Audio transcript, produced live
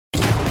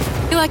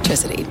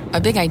Electricity,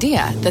 a big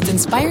idea that's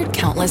inspired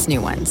countless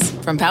new ones.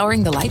 From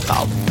powering the light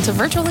bulb to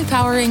virtually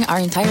powering our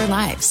entire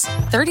lives.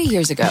 30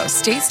 years ago,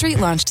 State Street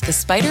launched the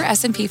Spider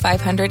S&P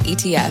 500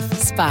 ETF,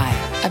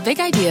 SPY. A big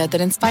idea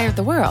that inspired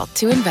the world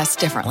to invest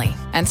differently.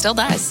 And still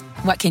does.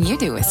 What can you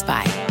do with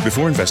SPY?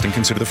 Before investing,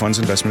 consider the fund's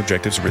investment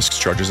objectives, risks,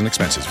 charges, and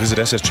expenses. Visit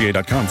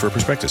ssga.com for a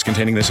prospectus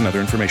containing this and other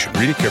information.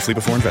 Read it carefully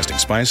before investing.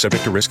 SPY is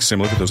subject to risks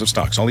similar to those of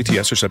stocks. All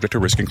ETFs are subject to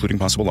risk, including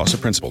possible loss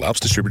of principal. Alps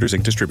Distributors,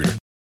 Inc. Distributor.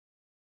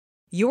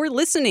 You're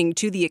listening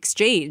to The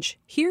Exchange.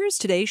 Here's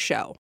today's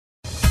show.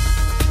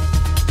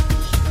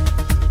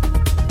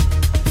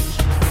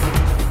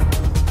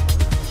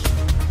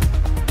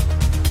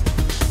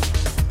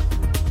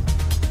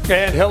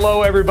 And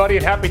hello, everybody,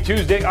 and happy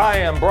Tuesday. I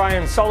am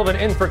Brian Sullivan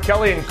in for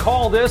Kelly, and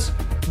call this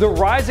the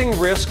rising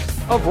risk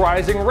of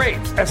rising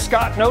rates. As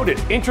Scott noted,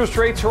 interest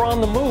rates are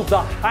on the move,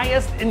 the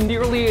highest in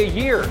nearly a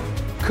year.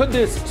 Could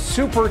this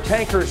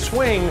supertanker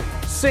swing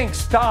sink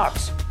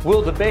stocks?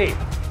 We'll debate.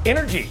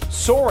 Energy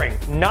soaring,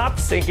 not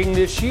sinking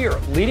this year.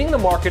 Leading the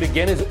market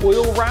again is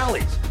oil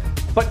rallies.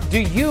 But do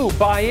you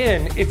buy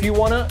in if you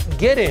want to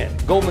get in?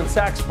 Goldman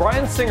Sachs'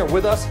 Brian Singer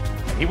with us,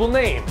 and he will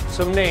name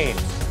some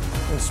names.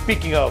 And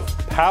speaking of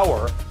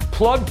power,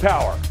 Plug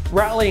Power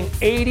rallying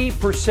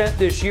 80%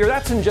 this year.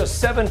 That's in just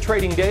 7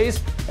 trading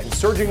days and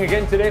surging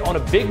again today on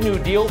a big new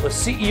deal. The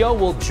CEO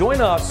will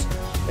join us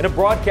in a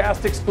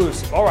broadcast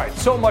exclusive. All right,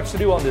 so much to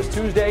do on this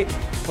Tuesday,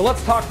 but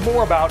let's talk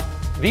more about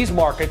these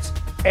markets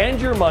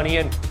and your money.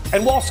 And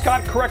while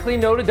Scott correctly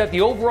noted that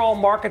the overall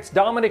markets,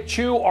 Dominic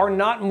Chu, are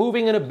not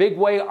moving in a big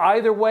way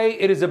either way,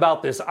 it is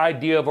about this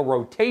idea of a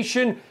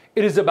rotation.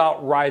 It is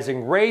about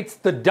rising rates.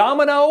 The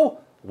domino,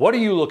 what are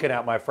you looking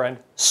at, my friend?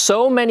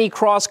 So many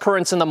cross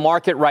currents in the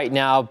market right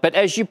now, but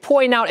as you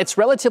point out, it's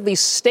relatively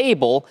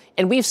stable,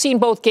 and we've seen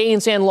both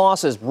gains and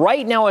losses.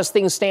 Right now, as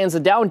things stand, the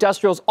Dow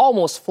Industrial is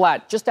almost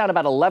flat, just down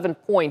about 11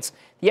 points.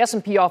 The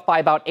S&P off by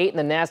about 8,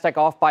 and the Nasdaq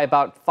off by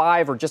about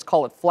 5, or just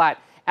call it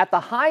flat. At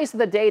the highs of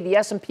the day, the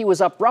S&P was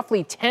up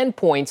roughly 10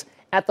 points.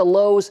 At the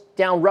lows,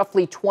 down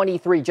roughly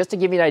 23. Just to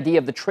give you an idea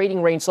of the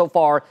trading range so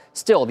far,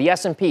 still, the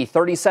S&P,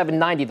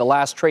 37.90, the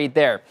last trade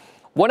there.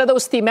 One of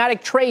those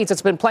thematic trades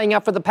that's been playing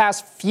out for the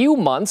past few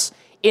months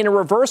in a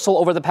reversal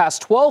over the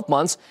past 12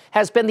 months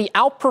has been the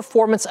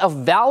outperformance of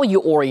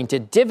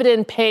value-oriented,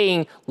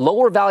 dividend-paying,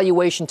 lower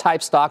valuation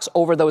type stocks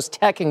over those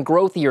tech and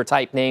growthier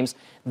type names.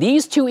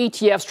 These two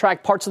ETFs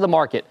track parts of the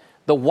market,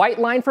 the white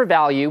line for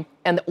value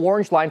and the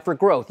orange line for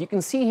growth. You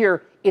can see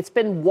here it's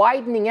been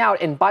widening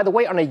out. And by the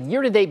way, on a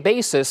year-to-date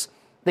basis,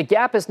 the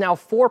gap is now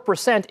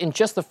 4% in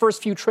just the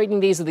first few trading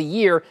days of the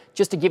year,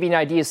 just to give you an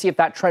idea, see if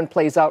that trend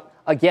plays out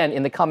again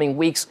in the coming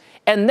weeks.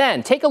 And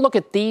then take a look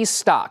at these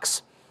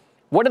stocks.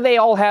 What do they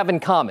all have in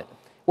common?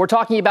 We're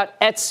talking about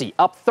Etsy,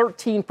 up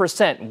 13%,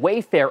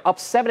 Wayfair, up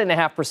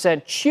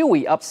 7.5%,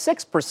 Chewy, up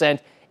 6%,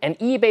 and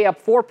eBay,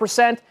 up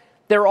 4%.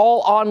 They're all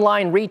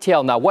online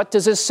retail now. What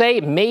does this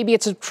say? Maybe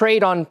it's a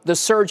trade on the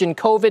surge in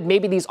COVID.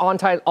 Maybe these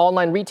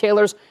online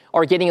retailers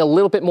are getting a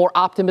little bit more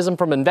optimism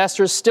from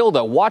investors. Still,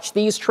 though, watch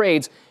these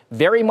trades.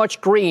 Very much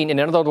green in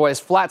an otherwise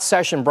flat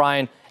session,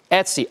 Brian.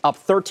 Etsy up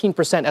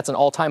 13%. That's an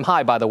all-time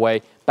high, by the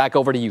way. Back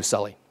over to you,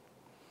 Sully.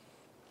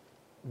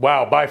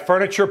 Wow. Buy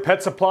furniture,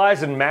 pet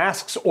supplies, and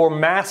masks, or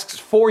masks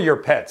for your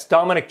pets.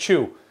 Dominic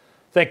Chu,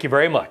 thank you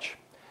very much.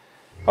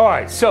 All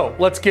right, so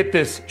let's get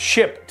this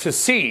ship to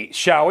sea,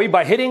 shall we?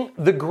 By hitting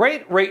the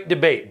great rate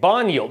debate.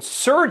 Bond yields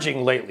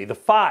surging lately. The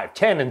 5,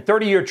 10, and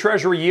 30-year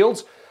Treasury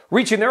yields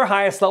reaching their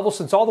highest level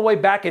since all the way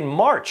back in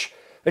March.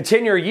 The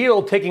 10-year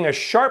yield taking a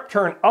sharp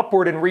turn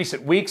upward in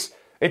recent weeks.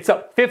 It's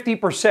up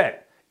 50%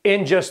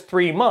 in just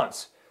 3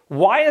 months.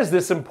 Why is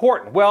this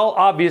important? Well,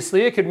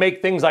 obviously, it could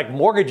make things like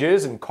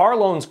mortgages and car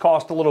loans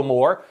cost a little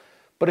more,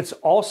 but it's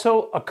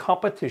also a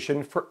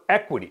competition for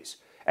equities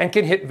and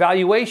can hit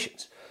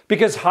valuations,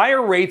 because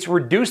higher rates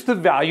reduce the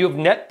value of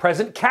net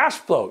present cash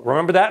flow.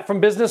 Remember that from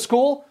business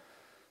school?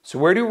 So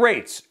where do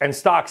rates and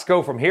stocks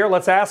go from here?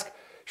 Let's ask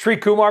Sri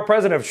Kumar,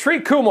 president of Sri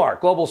Kumar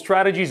Global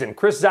Strategies, and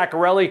Chris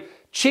Zaccarelli,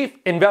 chief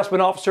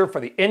investment officer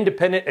for the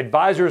Independent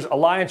Advisors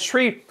Alliance.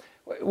 Sri,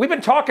 we've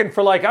been talking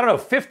for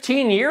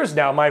 15 years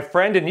now, my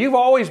friend, and you've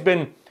always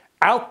been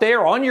out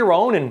there on your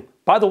own. And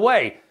by the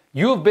way,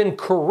 you have been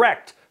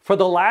correct for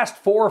the last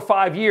 4 or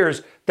 5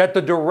 years that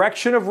the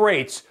direction of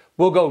rates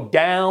will go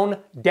down,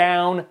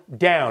 down,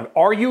 down.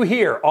 Are you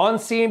here on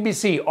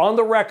CNBC, on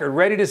the record,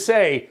 ready to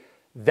say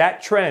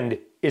that trend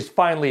is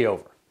finally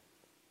over?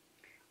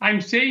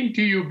 I'm saying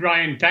to you,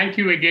 Brian, thank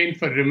you again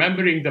for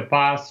remembering the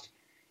past.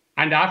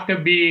 And after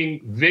being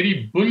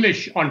very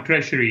bullish on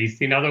treasuries,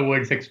 in other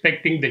words,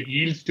 expecting the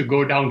yields to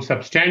go down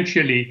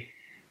substantially,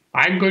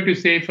 I'm going to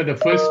say for the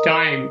first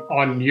time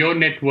on your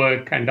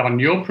network and on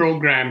your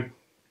program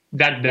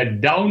that the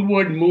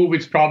downward move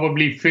is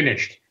probably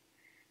finished.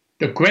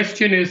 The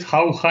question is,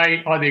 how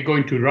high are they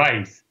going to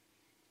rise?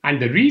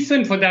 And the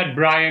reason for that,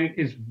 Brian,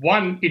 is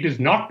one, it is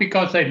not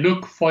because I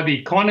look for the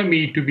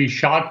economy to be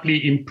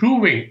sharply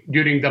improving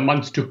during the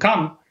months to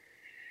come,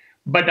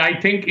 but I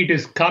think it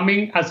is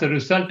coming as a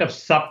result of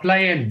supply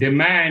and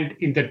demand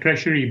in the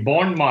Treasury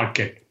bond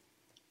market.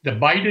 The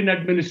Biden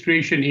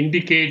administration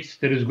indicates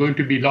there is going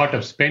to be a lot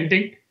of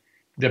spending.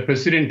 The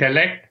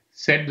president-elect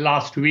said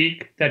last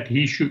week that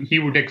he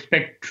would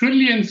expect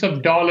trillions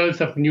of dollars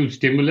of new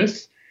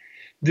stimulus.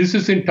 This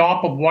is on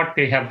top of what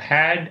they have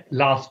had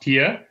last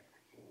year.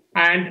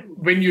 And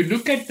when you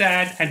look at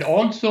that, and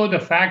also the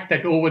fact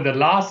that over the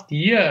last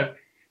year,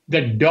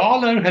 the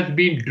dollar has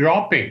been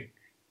dropping.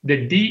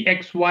 The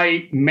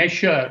DXY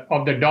measure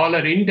of the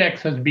dollar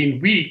index has been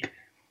weak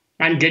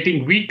and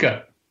getting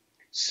weaker.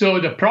 So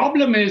the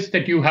problem is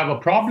that you have a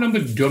problem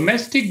with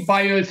domestic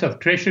buyers of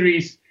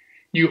treasuries.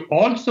 You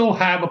also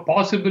have a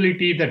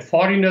possibility that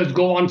foreigners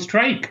go on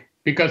strike,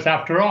 because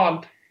after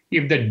all,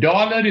 if the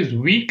dollar is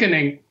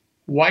weakening,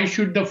 why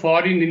should the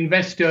foreign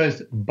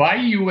investors buy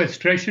US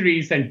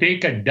treasuries and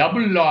take a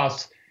double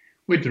loss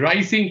with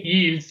rising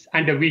yields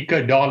and a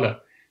weaker dollar?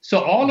 So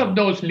all of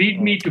those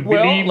lead me to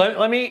believe. Well,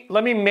 let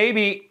me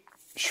maybe,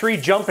 Sri,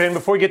 jump in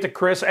before we get to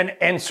Chris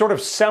and sort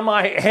of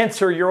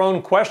semi-answer your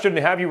own question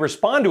to have you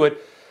respond to it.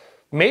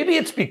 Maybe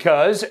it's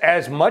because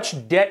as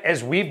much debt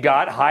as we've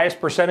got, highest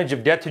percentage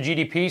of debt to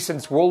GDP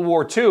since World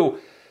War II,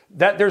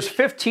 that there's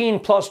 15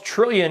 plus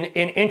trillion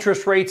in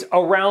interest rates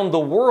around the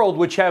world,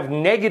 which have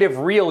negative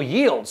real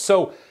yields.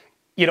 So,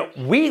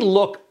 we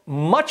look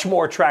much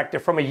more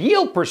attractive from a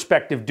yield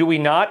perspective, do we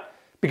not?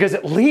 Because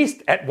at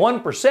least at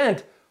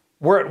 1%,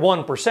 we're at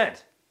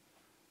 1%.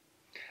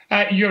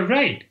 You're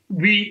right.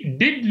 We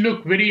did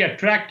look very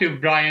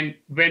attractive, Brian,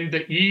 when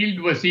the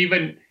yield was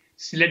even,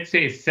 let's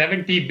say,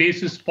 70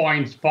 basis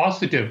points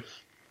positive,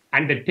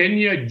 and the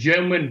 10-year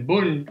German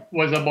Bund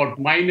was about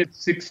minus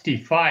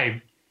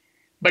 65.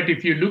 But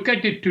if you look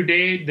at it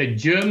today, the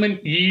German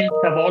yields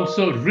have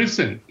also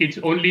risen. It's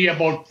only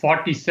about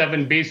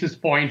 47 basis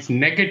points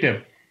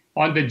negative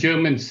on the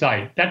German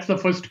side. That's the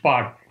first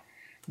part.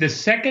 The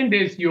second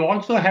is you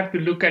also have to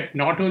look at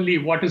not only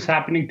what is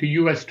happening to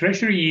US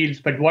Treasury yields,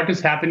 but what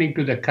is happening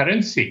to the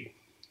currency.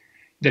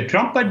 The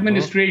Trump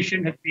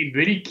administration has been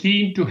very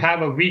keen to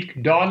have a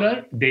weak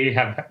dollar. They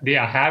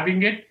are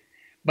having it.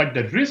 But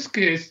the risk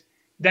is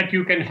that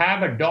you can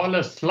have a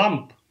dollar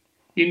slump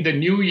in the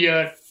new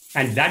year.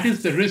 And that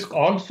is the risk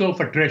also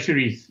for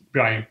treasuries,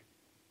 Brian.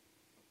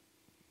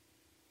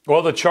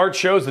 Well, the chart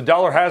shows the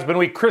dollar has been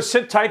weak. Chris,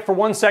 sit tight for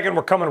 1 second.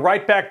 We're coming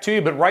right back to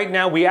you. But right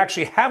now, we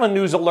actually have a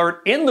news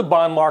alert in the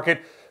bond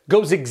market.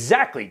 Goes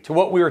exactly to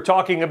what we were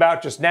talking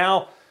about just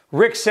now.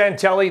 Rick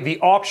Santelli, the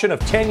auction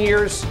of 10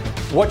 years.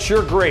 What's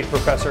your grade,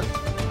 Professor?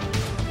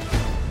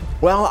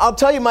 Well, I'll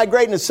tell you my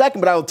grade in a second,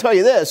 but I will tell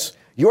you this.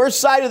 Your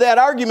side of that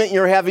argument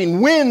you're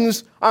having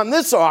wins on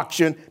this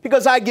auction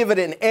because I give it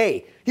an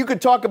A. You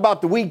could talk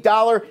about the weak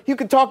dollar. You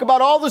could talk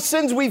about all the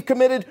sins we've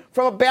committed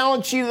from a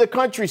balance sheet of the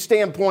country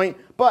standpoint,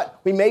 but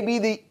we may be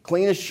the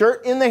cleanest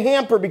shirt in the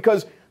hamper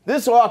because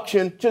this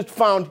auction just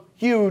found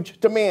huge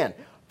demand.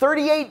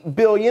 $38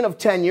 billion of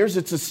 10 years.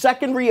 It's the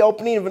second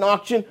reopening of an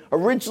auction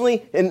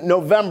originally in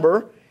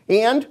November,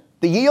 and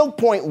the yield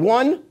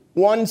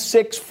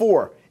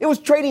 0.1164. It was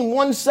trading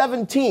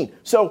 117.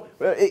 So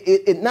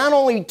it not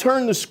only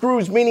turned the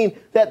screws, meaning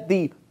that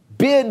the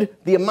bid,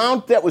 the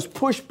amount that was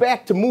pushed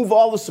back to move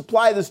all the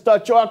supply of this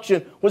Dutch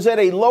auction was at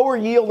a lower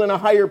yield and a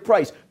higher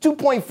price.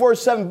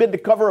 2.47 bid to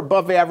cover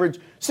above average,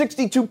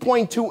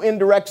 62.2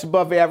 indirects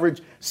above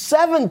average,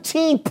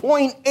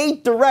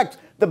 17.8 directs,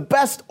 the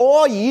best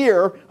all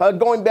year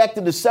going back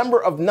to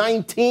December of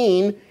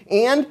 19.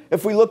 And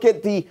if we look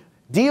at the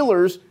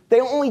dealers, they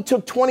only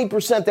took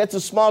 20%. That's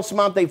the smallest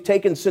amount they've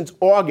taken since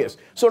August.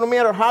 So no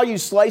matter how you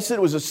slice it,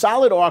 it was a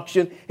solid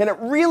auction. And it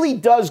really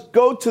does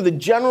go to the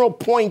general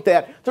point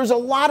that there's a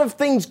lot of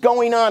things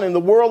going on in the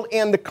world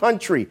and the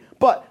country.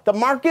 But the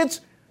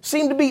markets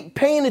seem to be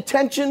paying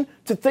attention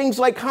to things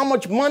like how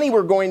much money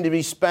we're going to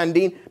be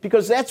spending,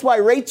 because that's why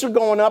rates are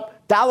going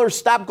up. Dollars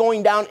stop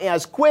going down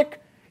as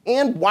quick.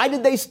 And why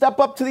did they step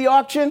up to the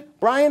auction?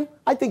 Brian,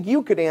 I think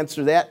you could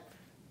answer that.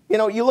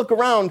 You look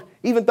around,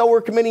 even though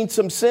we're committing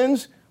some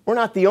sins, we're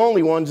not the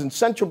only ones, and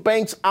central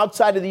banks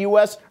outside of the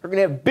U.S. are going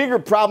to have bigger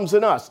problems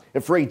than us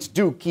if rates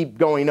do keep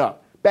going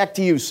up. Back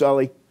to you,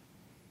 Sully.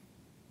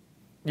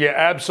 Yeah,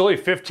 absolutely.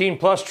 15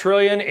 plus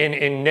trillion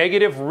in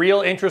negative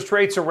real interest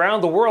rates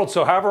around the world.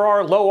 So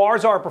however low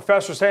ours are,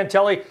 Professor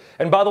Santelli,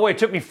 and by the way, it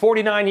took me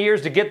 49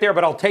 years to get there,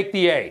 but I'll take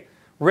the A.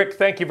 Rick,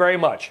 thank you very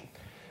much.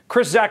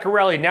 Chris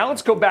Zaccarelli, now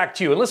let's go back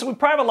to you. And listen, we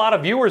probably have a lot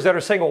of viewers that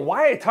are saying, well,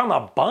 why are you talking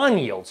about bond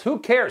yields? Who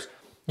cares?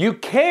 You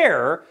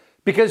care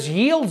because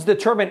yields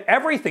determine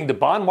everything. The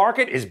bond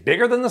market is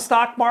bigger than the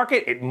stock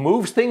market. It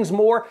moves things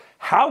more.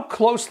 How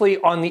closely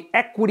on the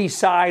equity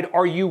side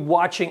are you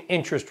watching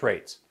interest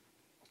rates?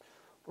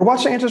 We're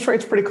watching interest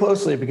rates pretty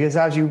closely because,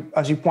 as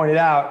you pointed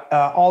out,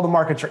 all the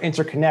markets are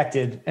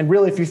interconnected. And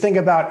really, if you think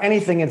about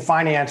anything in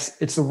finance,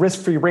 it's the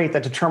risk-free rate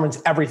that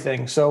determines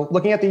everything. So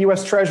looking at the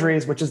U.S.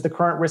 Treasuries, which is the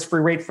current risk-free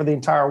rate for the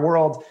entire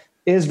world,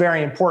 is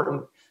very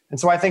important. And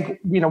so I think,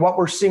 what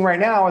we're seeing right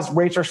now is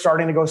rates are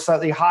starting to go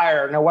slightly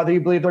higher. Now, whether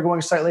you believe they're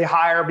going slightly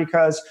higher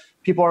because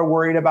people are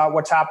worried about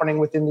what's happening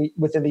within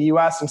the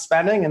U.S. and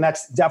spending, and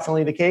that's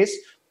definitely the case,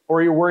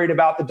 or you're worried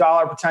about the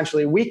dollar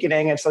potentially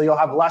weakening, and so you'll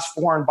have less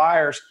foreign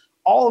buyers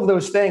All of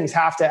those things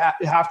have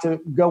to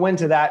go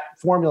into that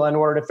formula in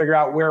order to figure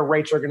out where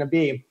rates are going to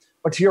be.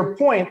 But to your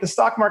point, the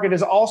stock market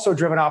is also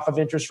driven off of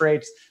interest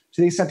rates.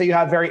 To the extent that you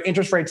have very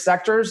interest rate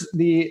sectors,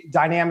 the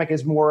dynamic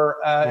is more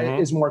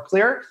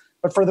clear.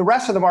 But for the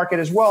rest of the market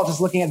as well,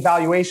 just looking at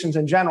valuations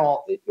in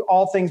general,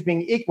 all things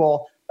being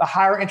equal, the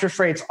higher interest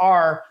rates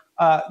are,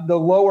 the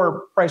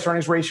lower price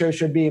earnings ratio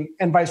should be,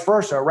 and vice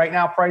versa. Right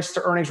now, price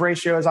to earnings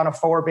ratio is on a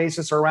forward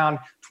basis around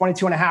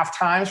 22.5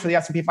 times for the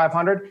S&P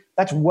 500.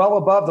 That's well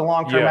above the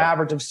long-term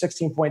average of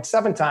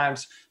 16.7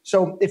 times.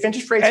 So if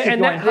interest rates keep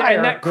going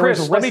higher,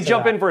 Chris, let me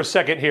jump in for a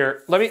second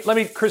here.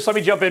 Chris, let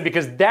me jump in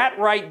because that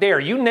right there,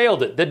 you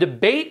nailed it. The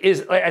debate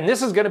is, and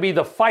this is going to be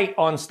the fight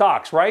on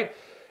stocks, right?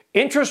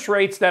 Interest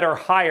rates that are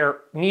higher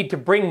need to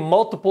bring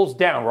multiples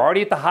down. We're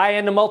already at the high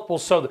end of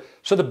multiples. So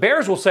the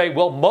bears will say,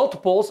 well,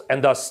 multiples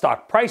and thus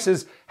stock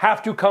prices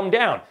have to come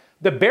down.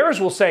 The bears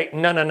will say,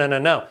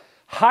 no.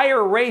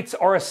 Higher rates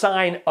are a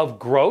sign of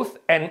growth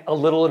and a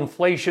little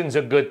inflation's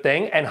a good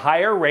thing. And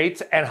higher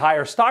rates and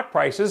higher stock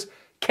prices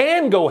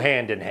can go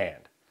hand in hand.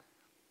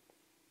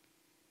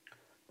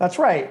 That's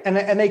right.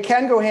 And they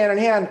can go hand in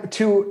hand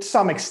to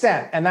some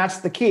extent. And that's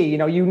the key.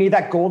 You need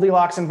that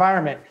Goldilocks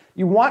environment.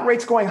 You want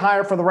rates going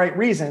higher for the right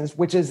reasons,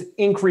 which is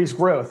increased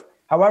growth.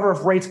 However,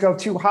 if rates go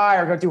too high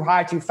or go too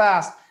high too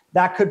fast,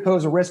 that could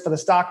pose a risk for the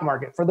stock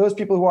market. For those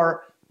people who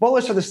are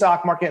bullish for the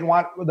stock market and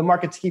want the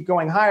market to keep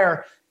going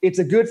higher, it's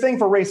a good thing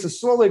for rates to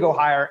slowly go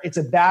higher. It's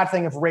a bad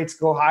thing if rates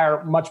go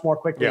higher much more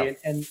quickly,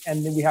 and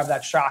then we have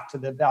that shock to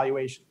the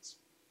valuations.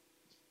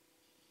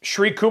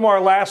 Sri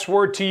Kumar, last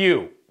word to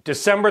you.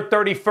 December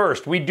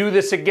 31st, we do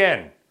this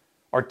again.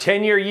 Are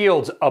 10-year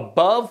yields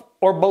above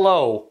or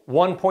below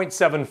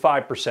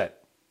 1.75%?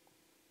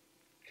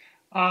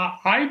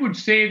 I would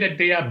say that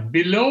they are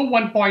below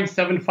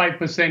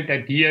 1.75%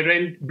 at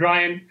year-end,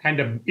 Brian. And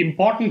an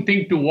important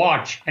thing to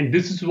watch, and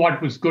this is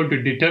what was going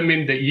to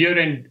determine the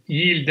year-end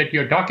yield that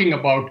you're talking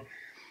about,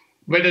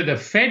 whether the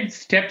Fed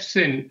steps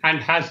in and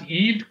has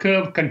yield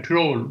curve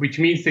control, which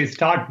means they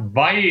start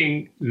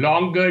buying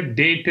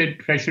longer-dated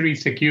Treasury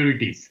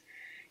securities.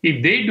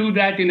 If they do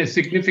that in a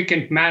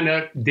significant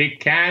manner, they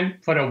can,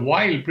 for a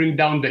while, bring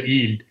down the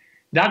yield.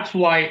 That's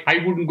why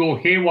I wouldn't go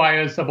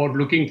haywires about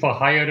looking for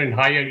higher and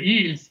higher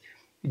yields,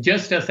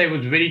 just as I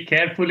was very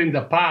careful in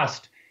the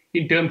past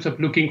in terms of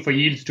looking for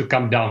yields to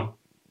come down.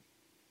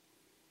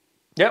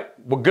 Yep,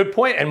 well, good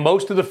point. And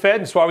most of the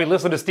Fed, that's why we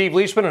listen to Steve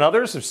Leishman and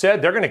others, have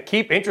said they're going to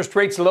keep interest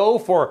rates low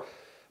for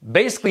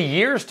basically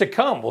years to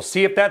come. We'll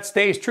see if that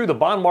stays true. The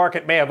bond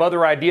market may have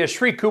other ideas.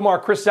 Sri Kumar,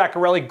 Chris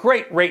Zaccarelli,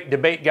 great rate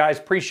debate, guys.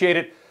 Appreciate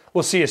it.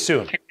 We'll see you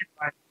soon.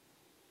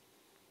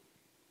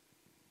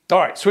 All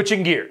right,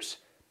 switching gears.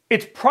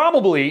 It's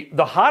probably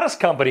the hottest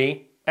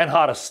company and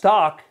hottest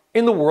stock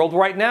in the world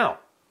right now.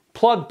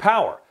 Plug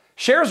Power.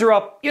 Shares are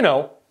up,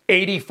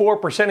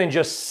 84% in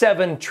just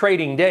 7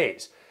 trading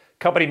days.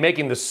 Company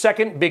making the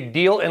second big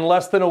deal in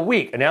less than a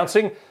week,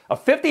 announcing a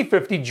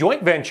 50-50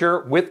 joint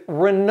venture with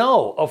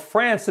Renault of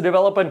France to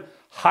develop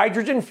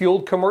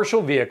hydrogen-fueled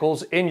commercial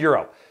vehicles in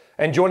Europe.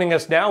 And joining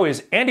us now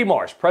is Andy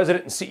Marsh,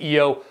 President and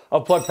CEO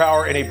of Plug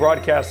Power, in a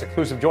broadcast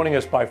exclusive, joining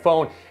us by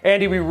phone.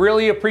 Andy, we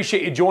really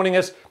appreciate you joining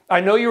us.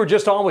 I know you were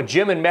just on with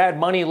Jim and Mad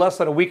Money less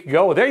than a week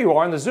ago. Well, there you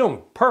are on the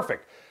Zoom.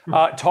 Perfect.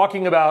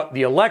 Talking about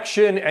the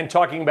election and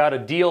talking about a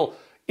deal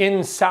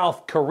in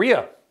South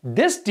Korea.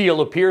 This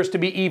deal appears to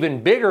be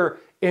even bigger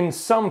in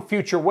some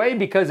future way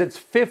because it's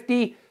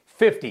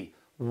 50-50.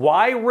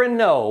 Why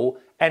Renault,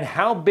 and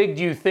how big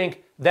do you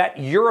think that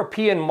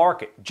European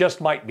market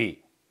just might be?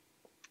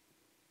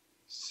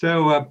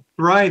 So,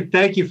 Brian,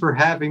 thank you for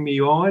having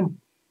me on.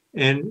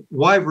 And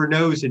why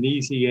Renault is an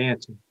easy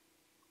answer.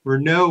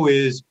 Renault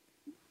is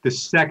the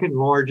second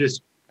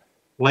largest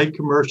light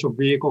commercial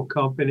vehicle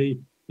company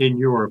in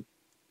Europe.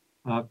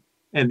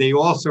 And they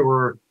also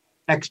are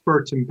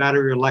experts in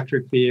battery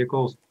electric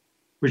vehicles,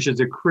 which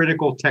is a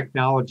critical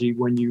technology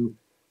when you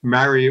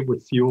marry it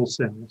with fuel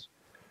cells.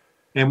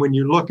 And when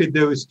you look at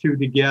those two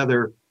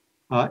together,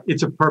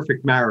 it's a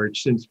perfect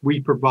marriage, since we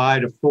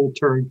provide a full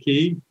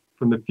turnkey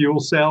from the fuel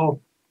cell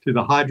to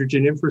the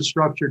hydrogen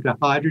infrastructure to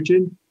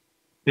hydrogen.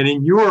 And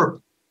in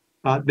Europe,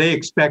 they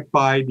expect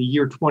by the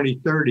year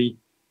 2030,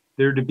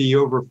 there to be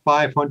over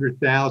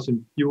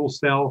 500,000 fuel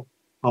cell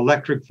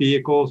electric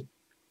vehicles,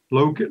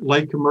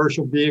 light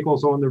commercial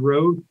vehicles on the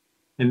road.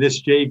 And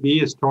this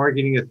JV is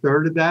targeting a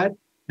third of that.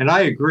 And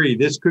I agree,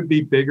 this could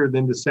be bigger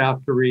than the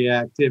South Korea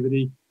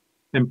activity.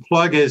 And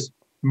Plug has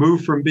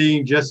moved from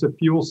being just a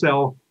fuel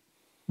cell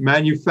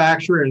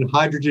manufacturer and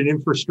hydrogen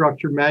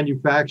infrastructure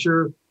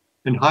manufacturer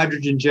and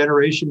hydrogen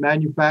generation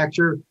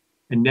manufacturer.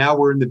 And now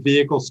we're in the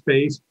vehicle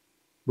space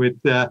with,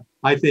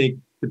 I think,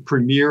 the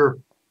premier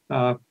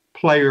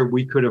player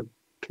we could have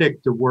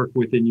picked to work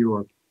with in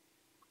Europe.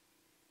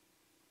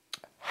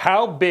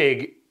 How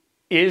big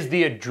is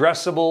the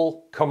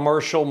addressable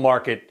commercial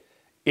market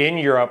in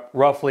Europe,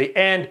 roughly?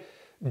 And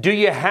do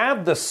you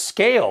have the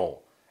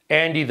scale,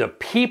 Andy, the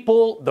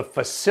people, the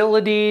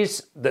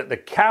facilities, the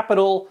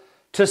capital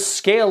to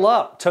scale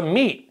up to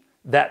meet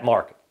that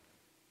market?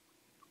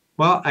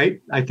 Well,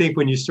 I think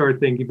when you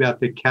start thinking about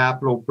the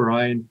capital,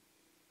 Brian,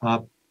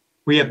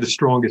 we have the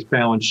strongest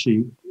balance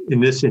sheet in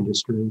this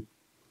industry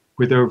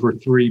with over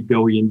 $3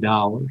 billion.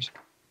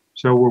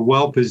 So we're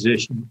well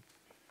positioned.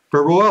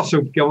 But we're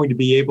also going to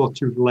be able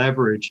to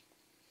leverage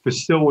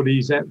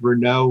facilities that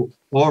Renault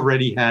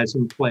already has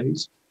in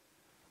place.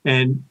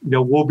 And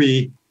we'll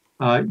be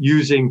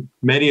using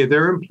many of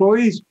their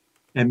employees,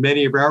 and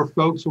many of our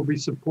folks will be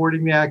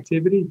supporting the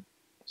activity.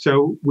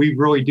 So we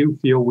really do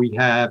feel we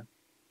have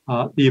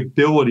the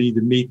ability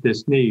to meet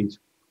this needs.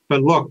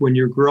 But look, when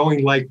you're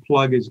growing like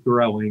Plug is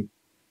growing,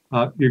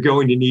 you're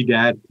going to need to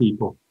add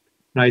people.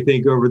 And I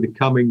think over the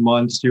coming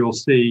months, you'll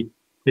see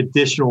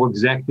additional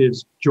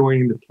executives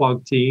joining the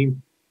Plug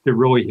team to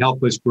really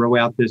help us grow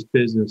out this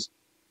business,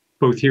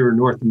 both here in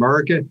North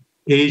America,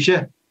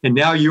 Asia, and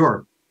now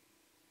Europe.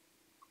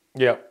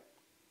 Yeah.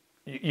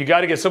 You got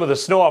to get some of the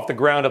snow off the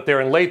ground up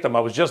there in Latham. I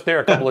was just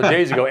there a couple of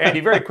days ago. Andy,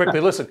 very quickly,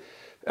 listen.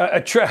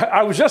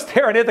 I was just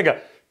there in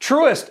Ithaca.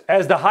 Truist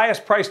has the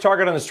highest price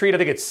target on the street. I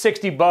think it's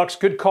 $60.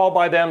 Good call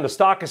by them. The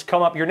stock has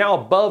come up. You're now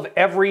above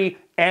every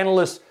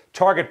analyst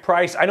target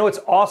price. I know it's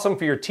awesome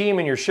for your team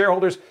and your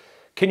shareholders.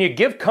 Can you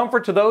give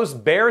comfort to those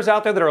bears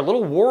out there that are a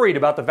little worried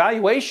about the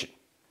valuation?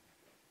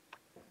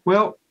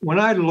 Well, when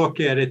I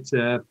look at it,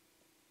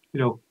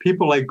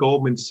 people like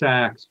Goldman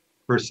Sachs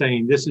are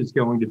saying this is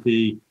going to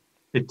be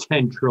a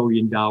 $10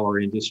 trillion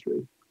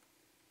industry.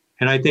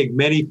 And I think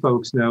many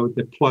folks know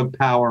that Plug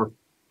Power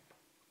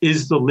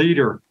is the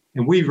leader.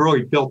 And we've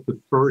really built the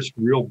first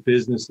real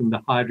business in the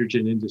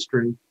hydrogen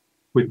industry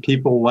with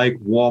people like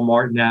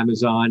Walmart and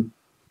Amazon.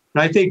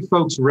 And I think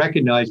folks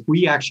recognize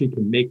we actually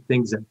can make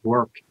things that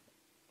work.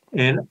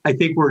 And I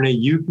think we're in a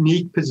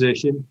unique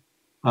position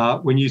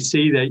when you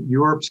see that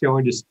Europe's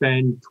going to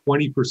spend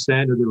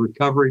 20% of the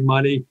recovery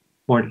money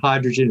on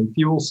hydrogen and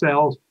fuel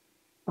cells.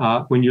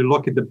 When you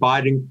look at the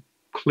Biden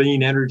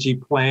clean energy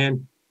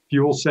plan,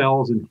 fuel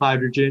cells and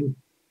hydrogen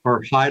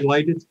are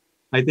highlighted.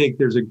 I think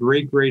there's a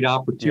great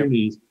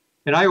opportunities. Yep.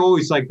 And I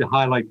always like to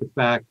highlight the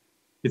fact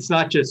it's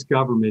not just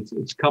governments,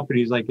 it's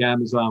companies like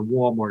Amazon,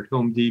 Walmart,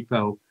 Home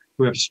Depot,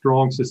 who have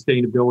strong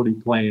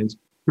sustainability plans,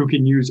 who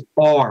can use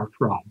all our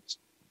products.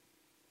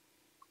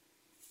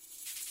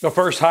 The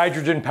first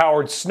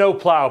hydrogen-powered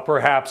snowplow,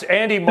 perhaps.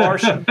 Andy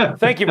Marsh,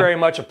 thank you very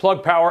much. A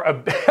Plug Power,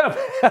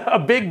 a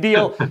big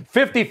deal,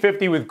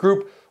 50-50 with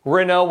Group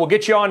Renault. We'll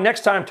get you on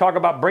next time, talk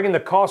about bringing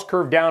the cost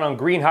curve down on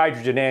green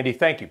hydrogen, Andy.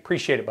 Thank you.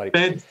 Appreciate it, buddy.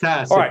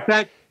 Fantastic. All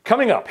right,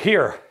 coming up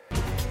here.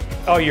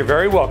 Oh, you're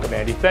very welcome,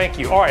 Andy. Thank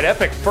you. All right,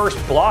 epic first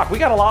block. We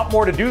got a lot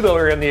more to do, though,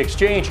 here in the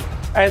exchange.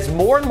 As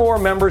more and more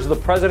members of the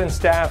president's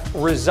staff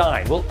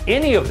resign, will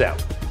any of them,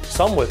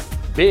 some with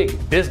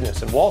big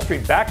business and Wall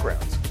Street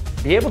backgrounds,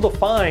 be able to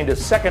find a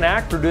second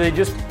act, or do they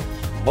just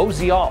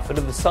mosey off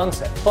into the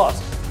sunset? Plus,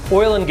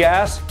 oil and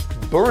gas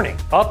burning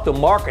up the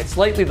markets.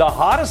 Lately, the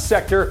hottest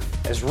sector,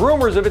 as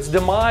rumors of its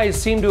demise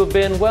seem to have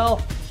been,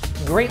 well,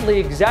 greatly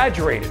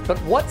exaggerated. But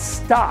what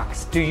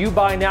stocks do you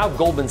buy now?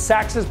 Goldman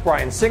Sachs'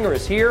 Brian Singer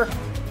is here.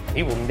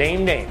 He will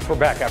name names. We're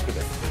back after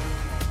this.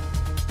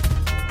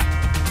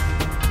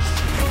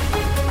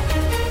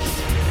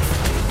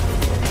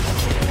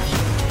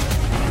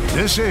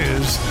 This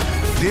is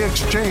The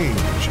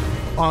Exchange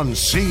on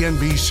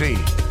CNBC.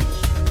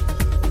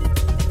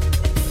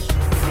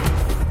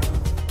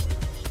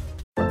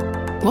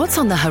 What's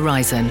on the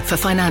horizon for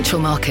financial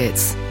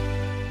markets?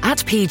 At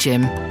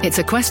PGIM, it's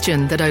a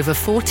question that over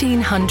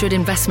 1,400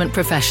 investment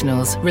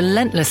professionals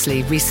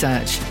relentlessly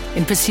research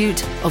in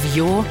pursuit of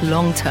your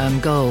long-term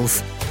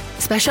goals.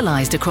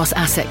 Specialized across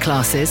asset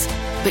classes,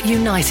 but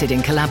united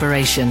in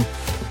collaboration,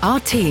 our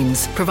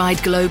teams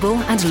provide global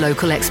and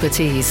local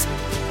expertise.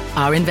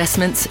 Our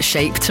investments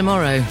shape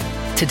tomorrow,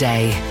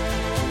 today.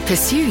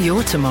 Pursue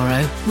your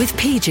tomorrow with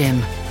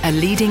PGIM, a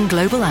leading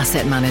global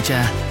asset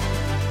manager.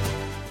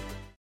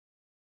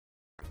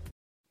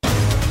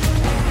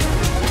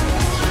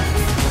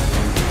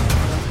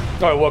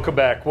 All right, welcome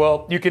back.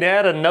 Well, you can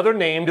add another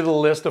name to the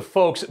list of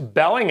folks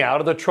bowing out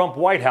of the Trump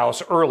White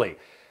House early.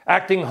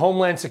 Acting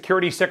Homeland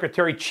Security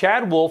Secretary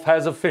Chad Wolf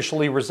has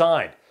officially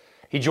resigned.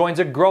 He joins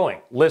a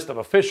growing list of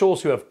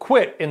officials who have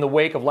quit in the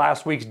wake of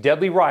last week's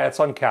deadly riots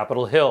on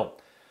Capitol Hill.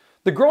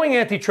 The growing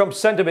anti-Trump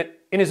sentiment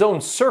in his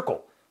own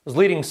circle is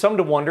leading some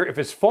to wonder if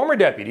his former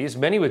deputies,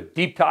 many with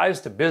deep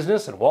ties to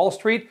business and Wall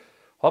Street,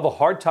 will have a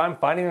hard time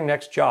finding their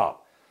next job.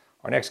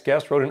 Our next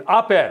guest wrote an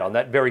op-ed on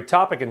that very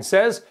topic and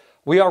says,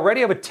 we already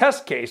have a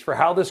test case for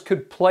how this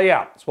could play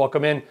out. Let's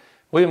welcome in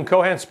William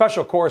Cohan,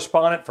 special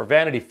correspondent for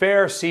Vanity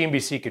Fair,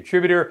 CNBC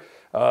contributor.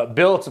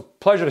 Bill, it's a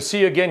pleasure to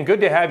see you again.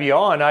 Good to have you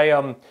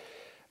on.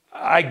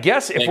 I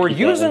guess if we're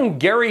using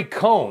Gary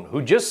Cohn,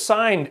 who just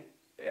signed,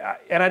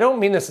 and I don't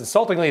mean this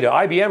insultingly to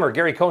IBM or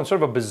Gary Cohn,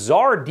 sort of a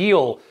bizarre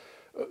deal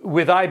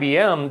with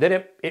IBM,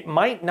 then it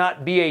might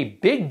not be a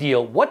big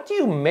deal. What do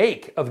you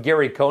make of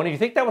Gary Cohn? Do you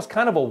think that was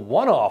kind of a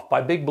one-off by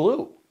Big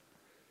Blue?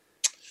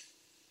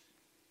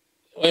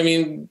 I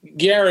mean,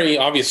 Gary,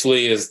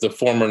 obviously, as the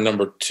former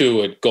number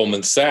 2 at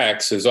Goldman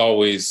Sachs, has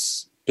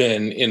always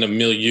been in a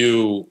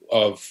milieu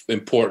of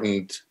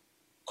important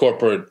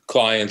corporate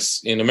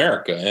clients in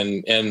America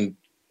and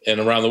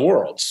around the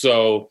world.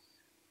 So,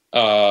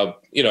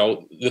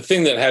 the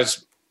thing that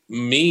has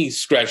me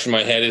scratching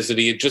my head is that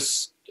he had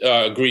just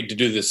agreed to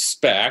do this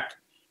SPAC,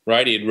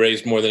 right? He had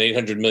raised more than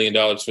 $800 million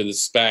for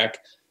this SPAC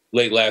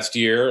late last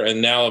year, and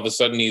now all of a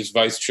sudden he's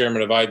vice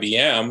chairman of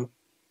IBM.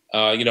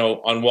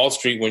 On Wall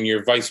Street, when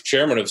you're vice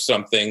chairman of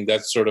something,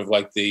 that's sort of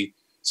like the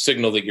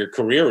signal that your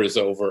career is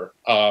over.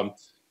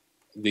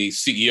 The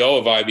CEO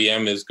of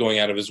IBM is going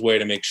out of his way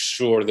to make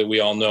sure that we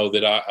all know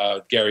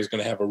that Gary's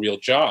going to have a real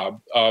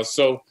job.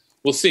 So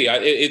we'll see.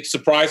 It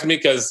surprised me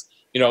because,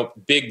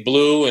 big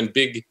blue and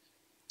big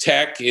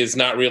tech is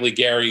not really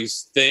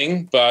Gary's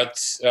thing, but,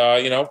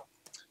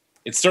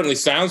 it certainly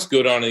sounds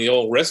good on the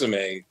old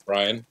resume,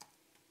 Brian.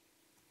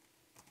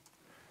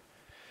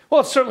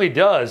 Well, it certainly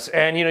does.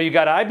 And, you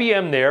got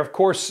IBM there. Of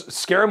course,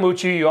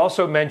 Scaramucci, you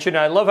also mentioned.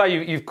 I love how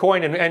you've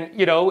coined, and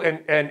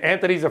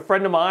Anthony's a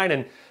friend of mine,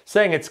 and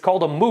saying it's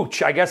called a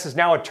mooch, I guess, is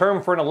now a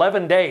term for an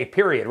 11-day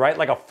period, right?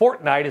 Like a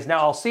fortnight is now,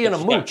 I'll see in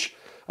a mooch,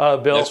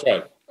 Bill. That's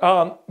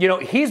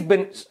right. He's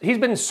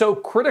been so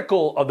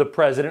critical of the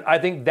president. I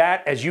think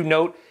that, as you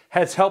note,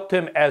 has helped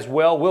him as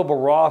well. Wilbur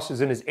Ross is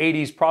in his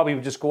 80s, probably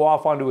would just go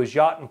off onto his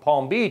yacht in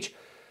Palm Beach.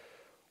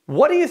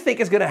 What do you think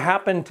is going to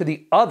happen to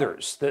the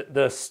others,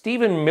 the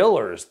Stephen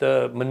Millers,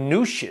 the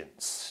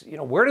Mnuchins?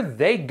 Where do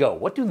they go?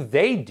 What do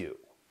they do?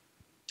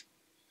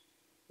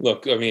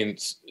 Look,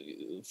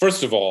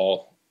 first of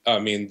all,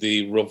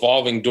 the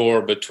revolving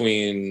door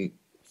between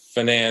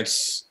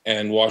finance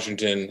and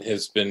Washington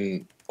has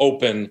been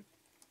open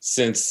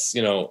since,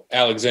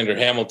 Alexander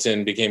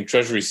Hamilton became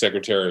Treasury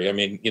Secretary.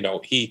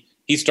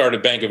 He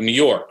started Bank of New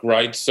York,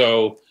 right?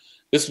 So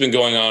this has been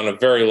going on a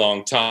very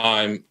long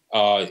time.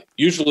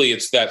 Usually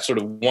it's that sort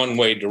of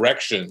one-way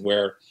direction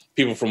where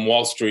people from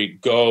Wall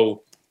Street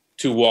go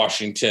to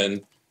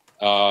Washington.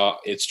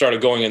 It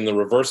started going in the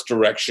reverse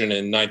direction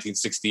in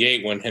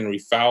 1968 when Henry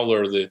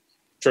Fowler, the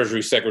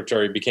Treasury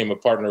Secretary, became a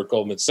partner at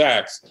Goldman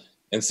Sachs.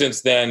 And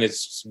since then,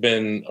 it's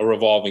been a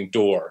revolving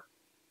door.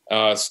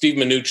 Steve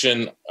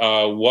Mnuchin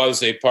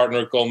was a partner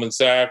at Goldman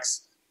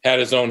Sachs, had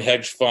his own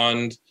hedge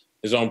fund,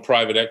 his own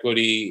private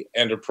equity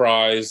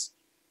enterprise,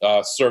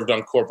 served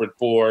on corporate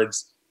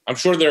boards. I'm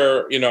sure there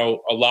are,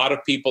 a lot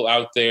of people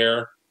out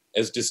there,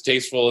 as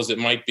distasteful as it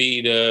might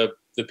be to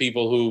the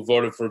people who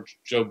voted for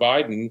Joe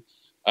Biden,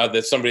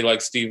 that somebody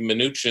like Steve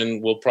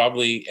Mnuchin will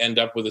probably end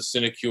up with a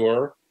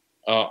sinecure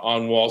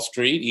on Wall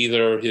Street,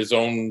 either his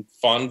own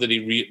fund that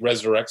he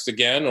resurrects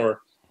again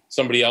or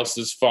somebody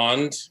else's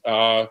fund.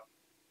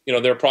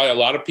 There are probably a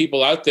lot of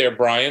people out there,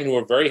 Brian, who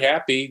are very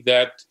happy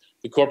that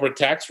the corporate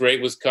tax rate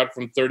was cut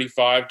from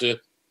 35 to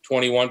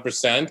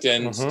 21%,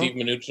 and Steve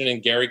Mnuchin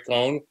and Gary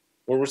Cohn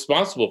were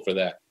responsible for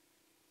that.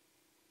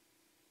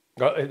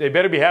 Well, they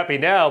better be happy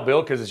now,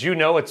 Bill, because as you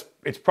know,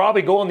 it's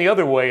probably going the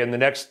other way in the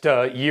next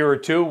year or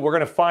two. We're going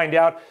to find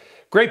out.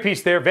 Great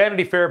piece there.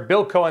 Vanity Fair,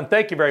 Bill Cohen.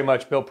 Thank you very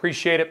much, Bill.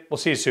 Appreciate it. We'll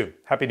see you soon.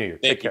 Happy New Year.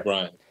 Thank you,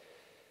 Brian.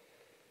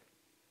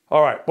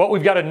 All right. Well,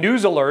 we've got a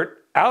news alert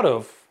out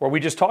of where we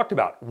just talked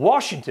about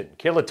Washington.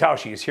 Kayla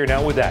Tausche is here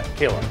now with that.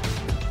 Kayla.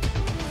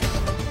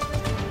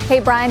 Hey,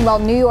 Brian. Well,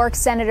 New York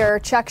Senator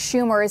Chuck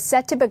Schumer is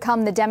set to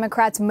become the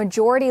Democrats'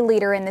 majority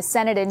leader in the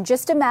Senate in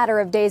just a matter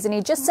of days. And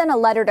he just sent a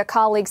letter to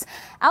colleagues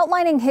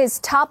outlining his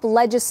top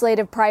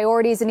legislative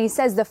priorities. And he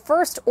says the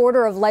first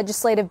order of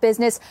legislative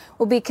business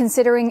will be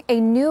considering a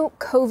new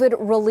COVID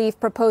relief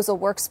proposal.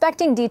 We're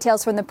expecting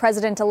details from the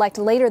president-elect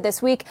later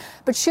this week.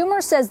 But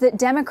Schumer says that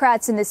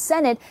Democrats in the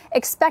Senate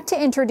expect to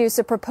introduce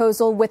a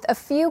proposal with a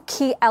few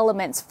key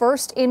elements.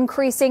 First,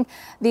 increasing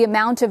the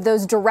amount of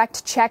those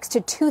direct checks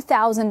to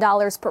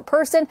 $2,000 per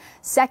person.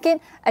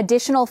 Second,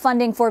 additional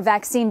funding for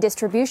vaccine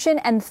distribution.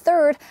 And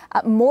third,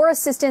 more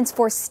assistance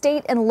for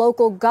state and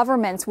local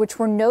governments, which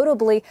were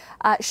notably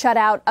shut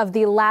out of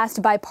the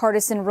last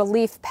bipartisan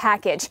relief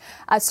package.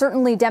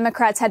 Certainly,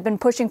 Democrats had been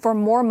pushing for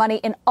more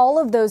money in all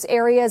of those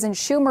areas, and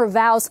Schumer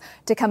vows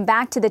to come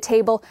back to the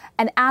table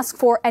and ask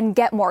for and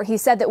get more. He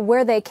said that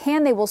where they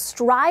can, they will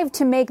strive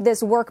to make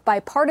this work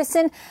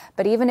bipartisan,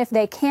 but even if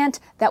they can't,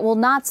 that will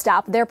not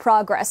stop their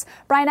progress.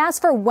 Brian, as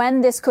for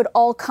when this could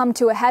all come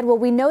to a head, well,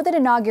 we know that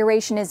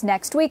inauguration is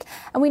next week,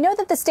 and we know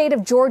that the state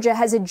of Georgia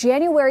has a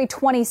January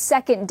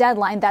 22nd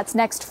deadline, that's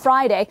next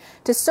Friday,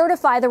 to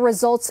certify the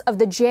results of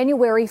the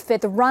January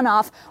 5th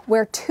runoff,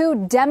 where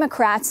two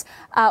Democrats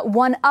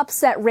won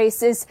upset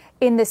races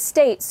in the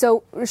state.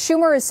 So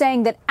Schumer is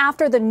saying that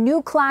after the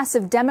new class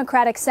of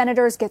Democratic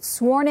senators get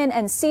sworn in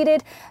and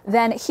seated,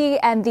 then he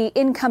and the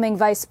incoming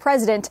vice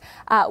president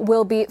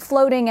will be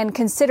floating and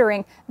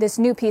considering this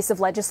new piece of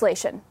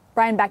legislation.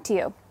 Brian, back to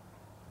you.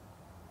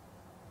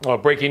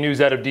 Breaking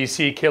news out of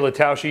D.C., Kayla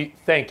Tausche,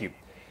 thank you.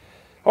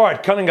 All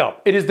right, coming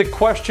up, it is the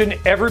question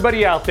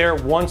everybody out there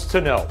wants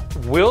to know.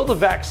 Will the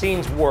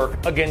vaccines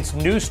work against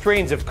new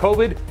strains of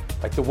COVID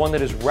like the one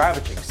that is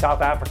ravaging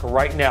South Africa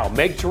right now?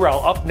 Meg Terrell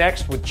up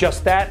next with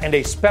just that and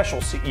a special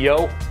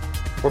CEO.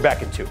 We're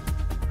back in 2.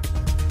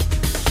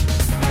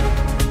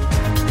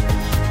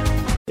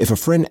 If a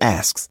friend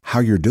asks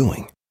how you're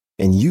doing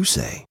and you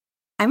say,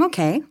 I'm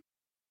okay.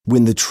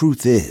 When the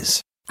truth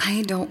is,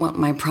 I don't want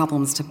my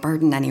problems to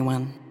burden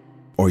anyone.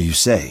 or you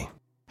say,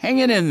 hang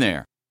it in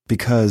there.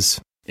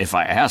 because, If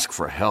I ask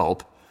for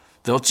help,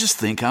 they'll just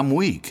think I'm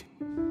weak.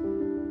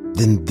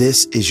 then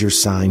this is your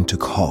sign to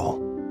call,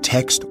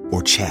 text,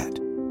 or chat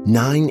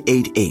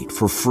 988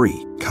 for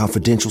free,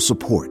 confidential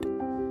support.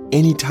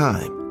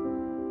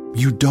 Anytime.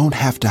 You don't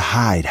have to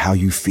hide how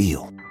you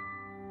feel.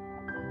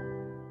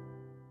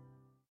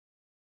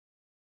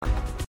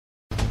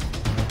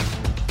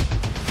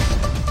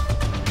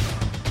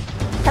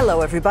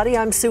 Hello, everybody.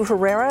 I'm Sue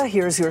Herrera.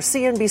 Here's your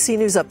CNBC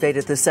News update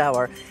at this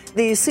hour.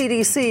 The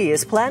CDC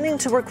is planning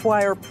to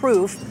require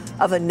proof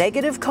of a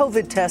negative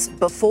COVID test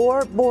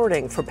before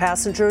boarding for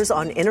passengers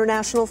on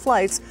international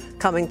flights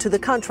coming to the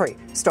country,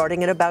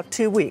 starting in about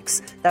 2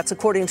 weeks. That's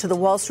according to the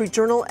Wall Street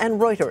Journal and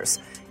Reuters.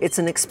 It's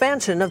an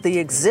expansion of the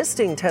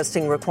existing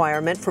testing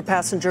requirement for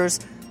passengers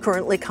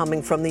currently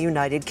coming from the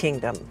United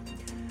Kingdom.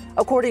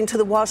 According to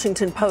the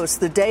Washington Post,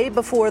 the day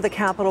before the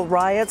Capitol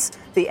riots,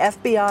 the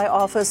FBI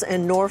office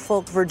in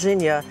Norfolk,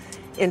 Virginia,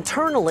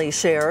 internally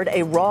shared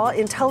a raw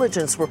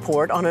intelligence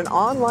report on an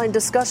online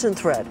discussion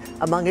thread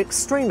among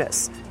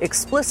extremists,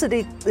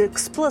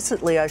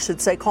 explicitly, I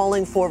should say,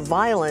 calling for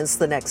violence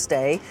the next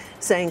day,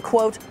 saying,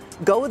 quote,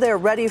 "Go there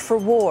ready for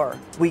war.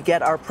 We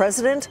get our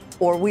president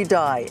or we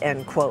die,"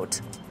 end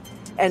quote.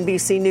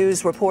 NBC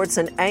News reports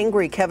an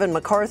angry Kevin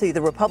McCarthy,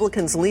 the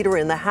Republicans' leader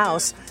in the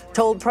House,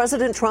 told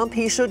President Trump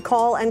he should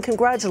call and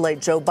congratulate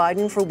Joe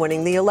Biden for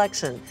winning the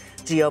election.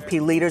 GOP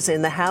leaders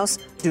in the House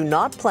do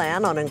not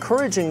plan on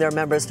encouraging their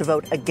members to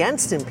vote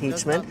against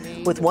impeachment,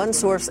 with one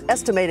source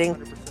estimating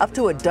up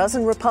to a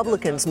dozen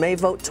Republicans may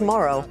vote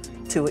tomorrow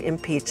to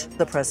impeach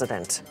the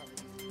president.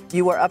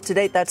 You are up to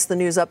date. That's the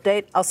news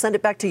update. I'll send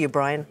it back to you,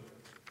 Brian.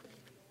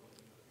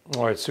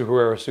 All right, Sue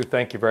Herrera. Sue,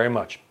 thank you very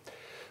much.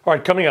 All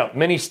right, coming up,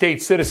 many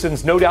state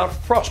citizens no doubt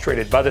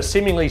frustrated by the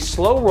seemingly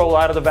slow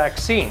rollout of the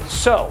vaccine.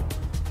 So,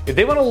 if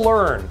they want to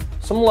learn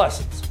some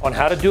lessons on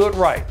how to do it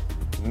right,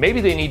 maybe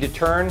they need to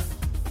turn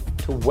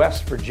to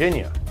West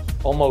Virginia,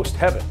 almost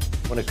heaven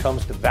when it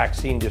comes to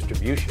vaccine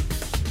distribution.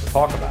 We'll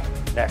talk about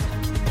it next.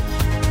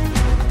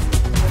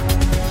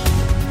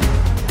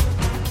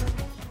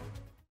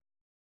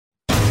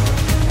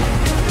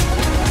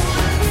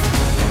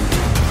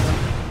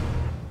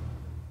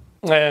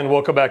 And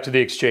welcome back to The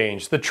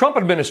Exchange. The Trump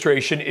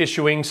administration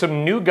issuing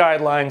some new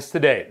guidelines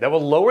today that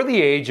will lower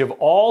the age of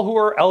all who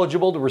are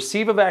eligible to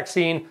receive a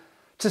vaccine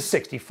to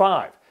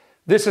 65.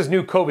 This as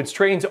new COVID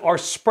strains are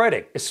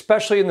spreading,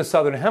 especially in the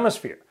Southern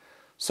Hemisphere.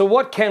 So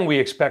what can we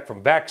expect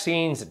from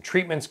vaccines and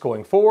treatments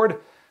going forward?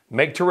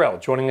 Meg Terrell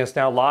joining us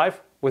now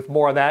live with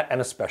more on that and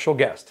a special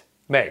guest.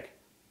 Meg.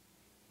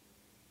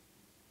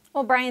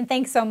 Well, Brian,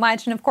 thanks so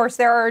much. And of course,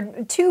 there are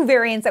two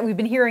variants that we've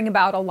been hearing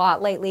about a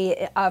lot lately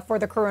for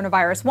the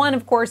coronavirus. One,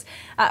 of course,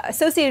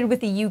 associated with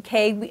the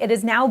UK. It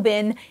has now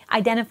been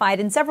identified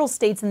in several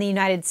states in the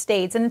United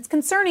States. And it's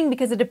concerning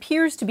because it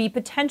appears to be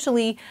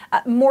potentially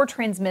more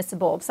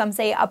transmissible. Some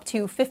say up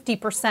to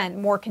 50%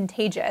 more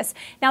contagious.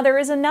 Now, there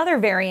is another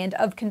variant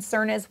of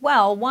concern as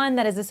well, one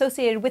that is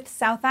associated with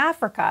South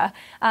Africa.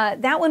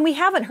 That one we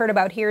haven't heard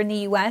about here in the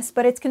U.S.,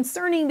 but it's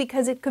concerning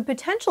because it could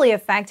potentially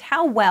affect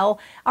how well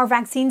our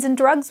vaccines and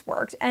drugs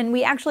worked. And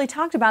we actually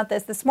talked about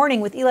this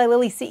morning with Eli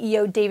Lilly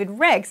CEO David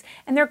Ricks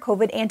and their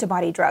COVID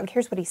antibody drug.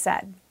 Here's what he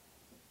said.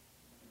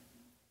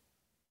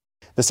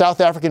 The South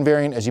African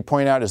variant, as you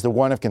point out, is the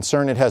one of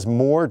concern. It has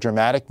more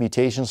dramatic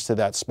mutations to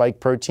that spike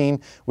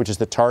protein, which is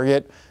the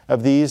target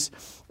of these.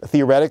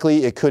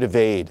 Theoretically, it could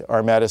evade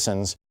our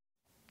medicines.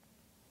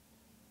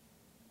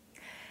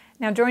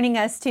 Now, joining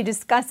us to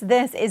discuss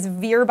this is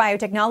Vir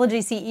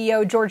Biotechnology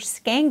CEO George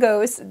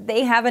Scangos.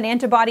 They have an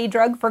antibody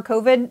drug for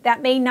COVID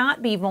that may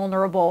not be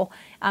vulnerable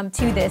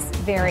to this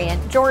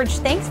variant. George,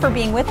 thanks for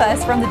being with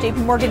us from the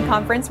JP Morgan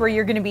conference where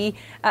you're going to be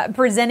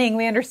presenting,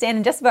 we understand,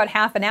 in just about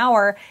half an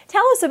hour.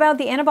 Tell us about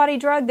the antibody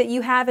drug that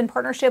you have in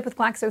partnership with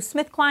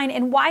GlaxoSmithKline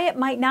and why it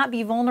might not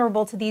be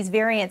vulnerable to these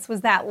variants. Was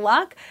that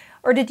luck,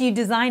 or did you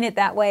design it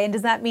that way? And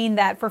does that mean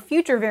that for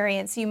future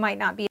variants, you might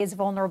not be as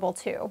vulnerable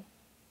to?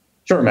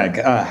 Sure, Meg.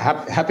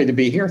 Happy to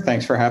be here.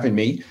 Thanks for having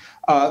me.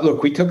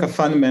 Look, we took a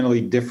fundamentally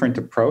different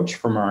approach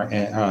from our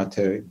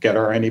to get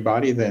our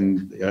antibody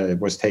than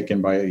was taken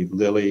by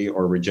Lilly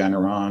or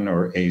Regeneron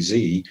or AZ.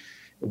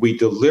 We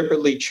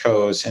deliberately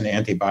chose an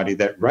antibody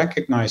that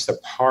recognized a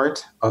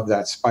part of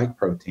that spike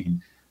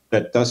protein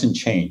that doesn't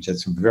change.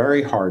 It's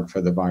very hard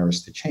for the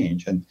virus to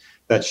change. And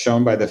that's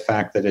shown by the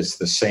fact that it's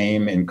the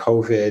same in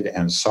COVID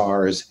and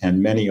SARS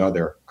and many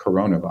other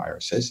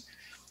coronaviruses.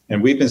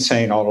 And we've been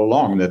saying all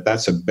along that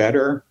that's a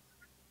better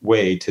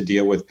way to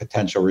deal with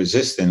potential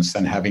resistance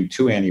than having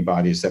two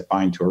antibodies that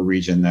bind to a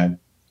region that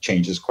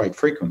changes quite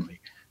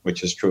frequently,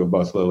 which is true of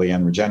both Lilly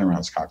and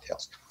Regeneron's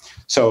cocktails.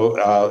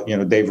 So,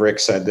 Dave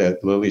Ricks said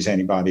that Lilly's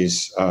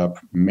antibodies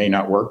may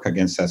not work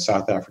against that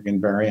South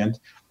African variant.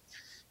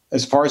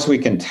 As far as we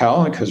can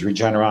tell, because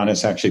Regeneron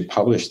has actually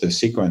published the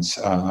sequence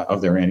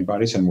of their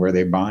antibodies and where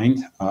they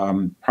bind,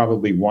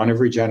 probably one of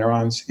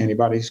Regeneron's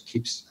antibodies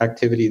keeps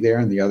activity there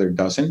and the other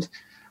doesn't.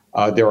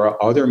 There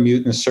are other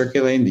mutants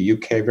circulating, the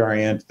UK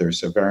variant.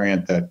 There's a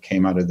variant that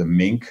came out of the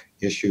mink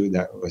issue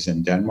that was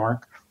in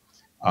Denmark.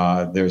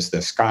 There's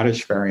the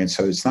Scottish variant.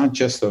 So it's not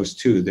just those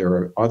two. There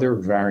are other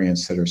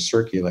variants that are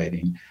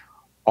circulating,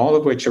 all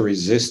of which are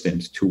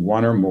resistant to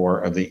one or more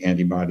of the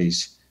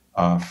antibodies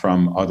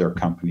from other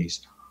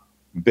companies.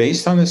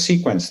 Based on the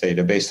sequence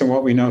data, based on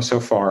what we know so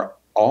far,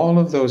 all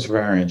of those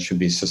variants should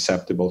be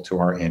susceptible to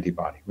our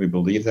antibody. We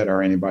believe that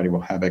our antibody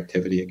will have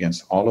activity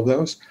against all of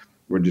those.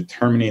 We're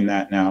determining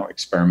that now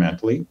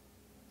experimentally.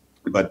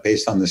 But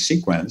based on the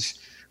sequence,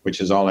 which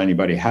is all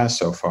anybody has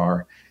so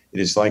far, it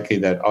is likely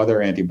that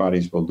other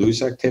antibodies will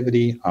lose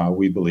activity.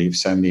 We believe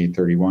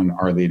 7831,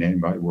 our lead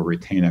antibody, will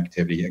retain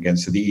activity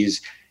against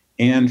these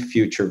and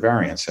future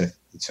variants.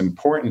 It's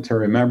important to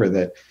remember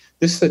that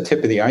this is the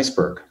tip of the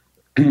iceberg,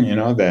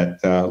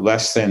 that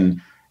less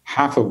than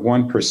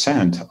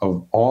 0.5%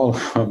 of all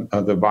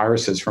of the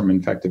viruses from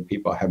infected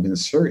people have been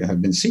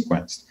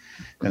sequenced.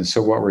 And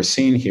so what we're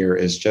seeing here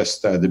is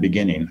just the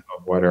beginning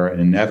of what are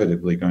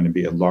inevitably going to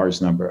be a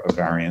large number of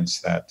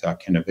variants that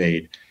can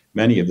evade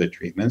many of the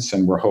treatments.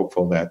 And we're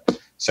hopeful that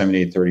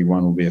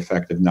 7831 will be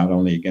effective not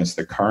only against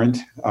the current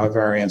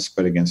variants,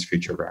 but against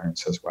future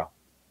variants as well.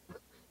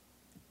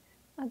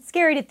 It's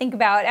scary to think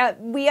about.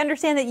 We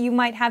understand that you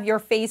might have your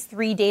phase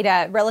 3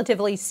 data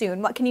relatively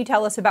soon. What can you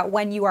tell us about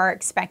when you are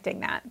expecting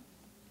that?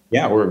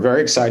 Yeah, we're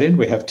very excited.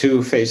 We have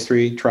 2 phase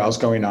 3 trials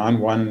going on.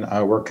 One,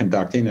 we're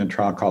conducting a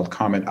trial called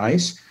Comet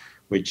ICE,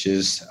 which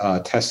is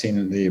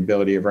testing the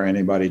ability of our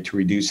antibody to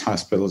reduce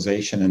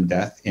hospitalization and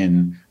death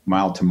in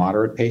mild to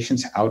moderate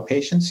patients,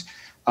 outpatients.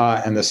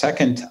 And the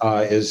second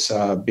is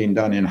being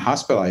done in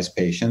hospitalized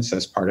patients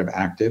as part of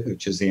ACTIVE,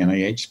 which is the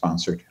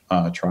NIH-sponsored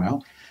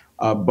trial.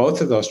 Both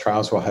of those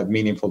trials will have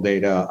meaningful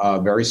data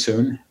very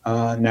soon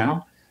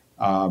now.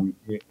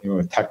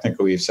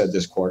 Technically, we've said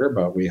this quarter,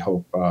 but we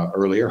hope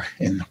earlier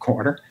in the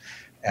quarter.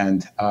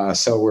 And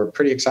so we're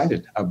pretty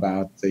excited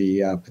about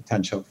the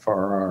potential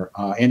for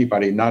our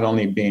antibody not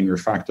only being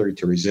refractory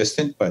to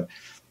resistant, but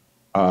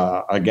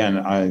again,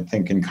 I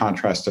think in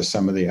contrast to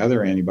some of the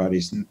other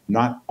antibodies,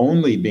 not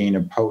only being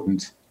a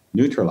potent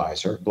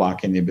neutralizer,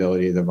 blocking the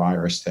ability of the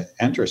virus to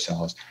enter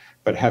cells,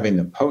 but having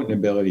the potent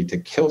ability to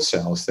kill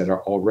cells that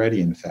are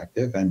already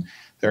infective. And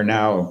there are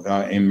now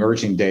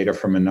emerging data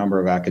from a number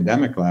of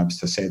academic labs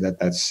to say that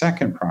that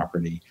second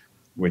property,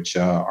 which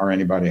our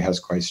antibody has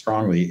quite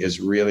strongly, is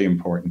really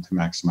important to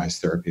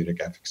maximize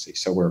therapeutic efficacy.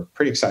 So we're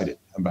pretty excited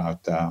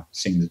about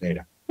seeing the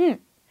data.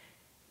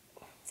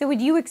 So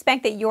would you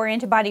expect that your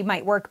antibody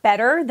might work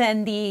better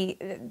than the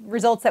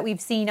results that we've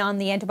seen on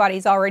the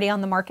antibodies already on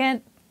the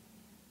market?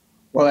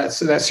 Well,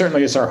 that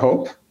certainly is our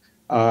hope.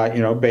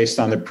 Based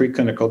on the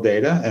preclinical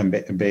data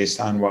and based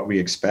on what we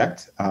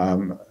expect,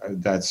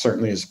 that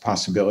certainly is a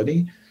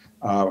possibility.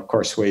 Of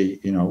course,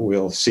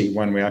 we'll see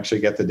when we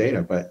actually get the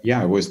data. But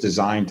yeah, it was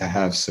designed to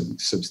have some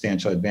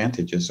substantial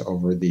advantages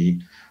over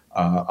the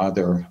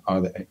other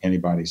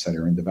antibodies that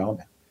are in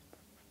development.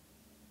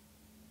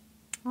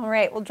 All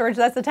right. Well, George,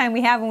 that's the time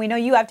we have, and we know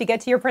you have to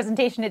get to your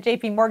presentation at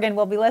JP Morgan.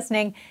 We'll be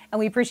listening, and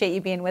we appreciate you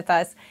being with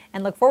us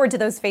and look forward to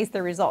those phase 3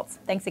 results.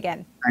 Thanks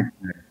again. Thank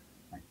you.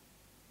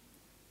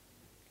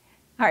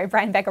 All right,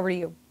 Brian, back over to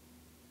you.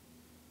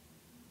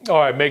 All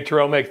right, Meg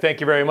Terrell, Meg, thank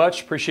you very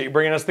much. Appreciate you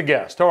bringing us the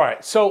guest. All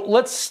right, so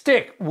let's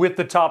stick with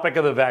the topic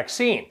of the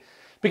vaccine,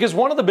 because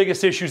one of the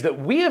biggest issues that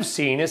we have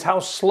seen is how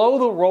slow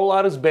the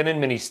rollout has been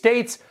in many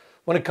states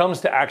when it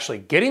comes to actually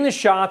getting the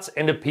shots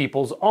into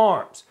people's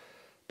arms.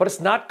 But it's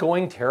not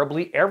going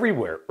terribly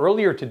everywhere.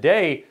 Earlier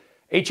today,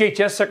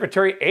 HHS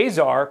Secretary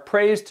Azar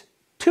praised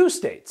 2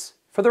 states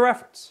for their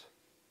efforts.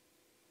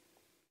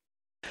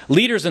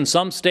 Leaders in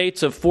some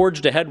states have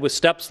forged ahead with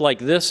steps like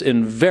this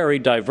in very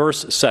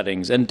diverse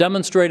settings and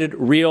demonstrated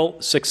real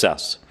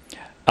success.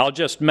 I'll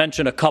just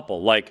mention a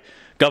couple, like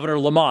Governor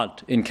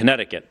Lamont in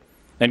Connecticut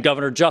and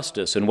Governor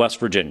Justice in West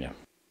Virginia.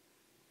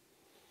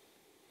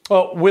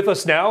 Well, with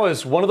us now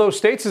is one of those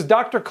states is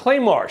Dr. Clay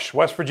Marsh,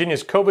 West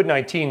Virginia's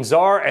COVID-19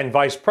 czar and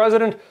vice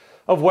president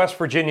of West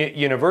Virginia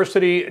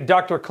University.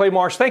 Dr. Clay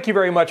Marsh, thank you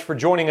very much for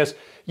joining us.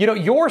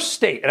 Your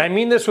state, and I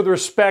mean this with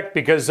respect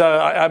because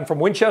I'm from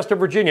Winchester,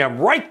 Virginia. I'm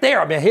right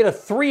there. I hit a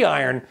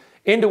 3-iron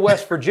into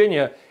West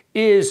Virginia.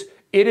 It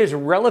is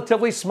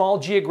relatively small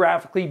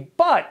geographically,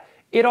 but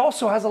it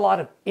also has a lot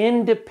of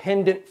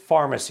independent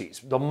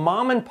pharmacies. The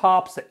mom and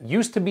pops that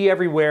used to be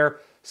everywhere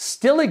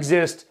still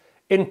exist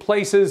in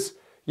places,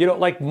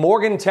 like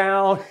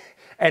Morgantown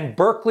and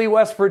Berkeley,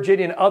 West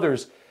Virginia, and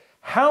others.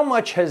 How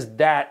much has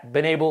that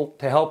been able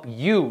to help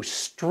you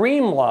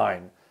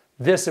streamline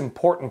this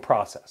important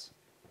process?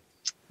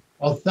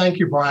 Well, thank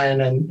you,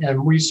 Brian.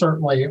 And we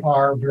certainly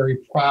are very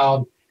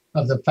proud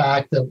of the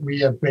fact that we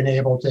have been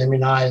able to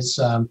immunize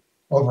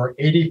over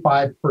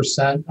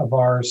 85% of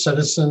our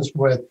citizens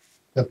with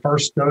the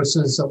first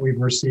doses that we've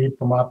received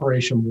from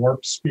Operation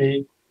Warp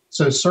Speed.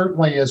 So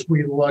certainly as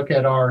we look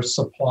at our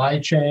supply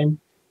chain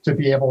to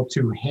be able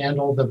to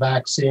handle the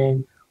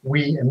vaccine,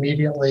 we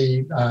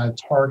immediately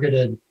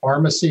targeted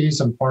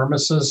pharmacies and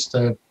pharmacists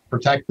to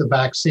protect the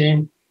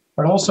vaccine.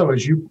 But also,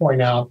 as you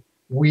point out,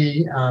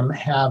 we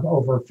have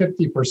over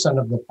 50%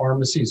 of the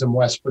pharmacies in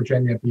West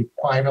Virginia be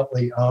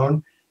privately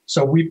owned.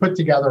 So we put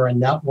together a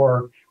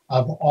network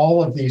of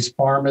all of these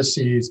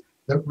pharmacies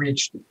that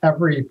reached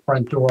every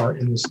front door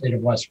in the state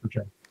of West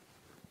Virginia.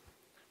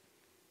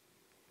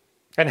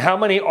 And how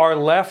many are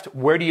left?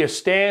 Where do you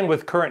stand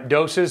with current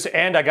doses?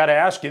 And I got to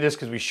ask you this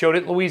because we showed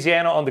it in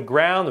Louisiana on the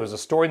ground. There was a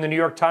story in the New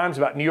York Times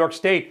about New York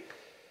State.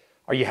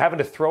 Are you having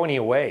to throw any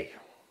away?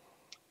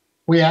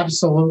 We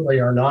absolutely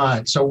are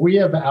not. So we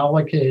have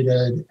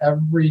allocated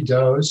every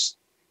dose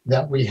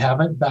that we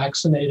haven't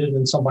vaccinated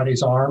in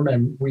somebody's arm.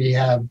 And we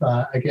have,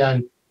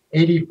 again,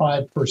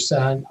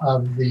 85%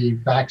 of the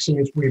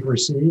vaccines we've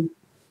received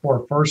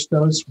for first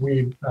dose,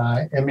 we've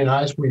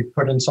immunized, we've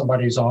put in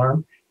somebody's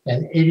arm.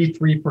 And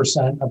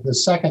 83% of the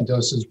second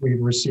doses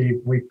we've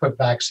received, we've put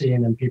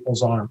vaccine in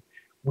people's arm.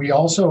 We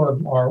also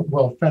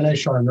will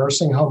finish our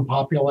nursing home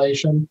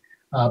population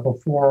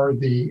before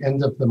the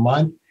end of the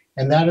month.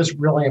 And that is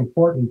really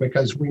important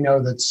because we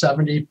know that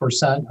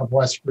 70% of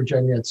West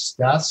Virginia's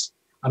deaths,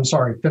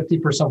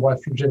 50% of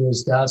West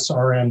Virginia's deaths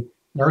are in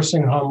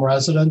nursing home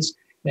residents,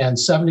 and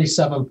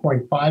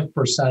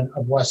 77.5%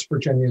 of West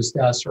Virginia's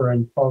deaths are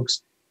in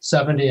folks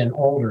 70 and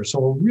older. So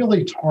we're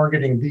really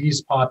targeting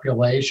these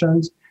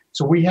populations.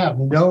 So we have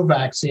no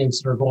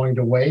vaccines that are going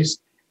to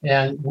waste.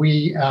 And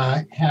we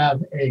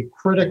have a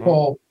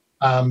critical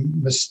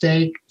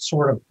mistake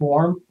sort of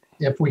form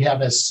if we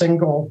have a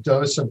single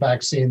dose of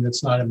vaccine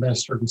that's not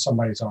administered in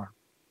somebody's arm.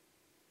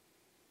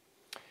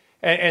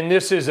 And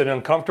this is an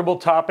uncomfortable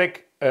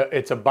topic.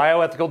 It's a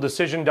bioethical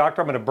decision,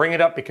 doctor. I'm going to bring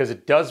it up because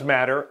it does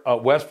matter.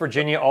 West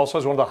Virginia also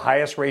has one of the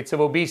highest rates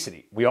of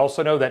obesity. We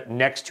also know that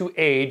next to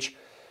age,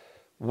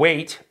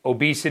 weight,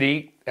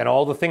 obesity, and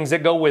all the things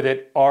that go with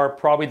it are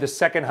probably the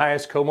second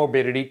highest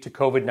comorbidity to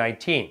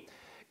COVID-19.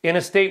 In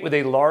a state with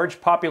a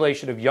large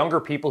population of younger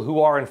people who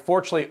are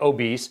unfortunately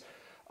obese,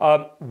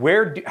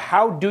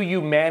 how do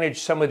you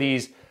manage some of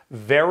these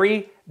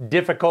very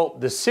difficult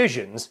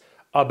decisions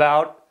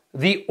about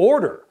the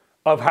order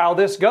of how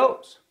this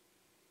goes?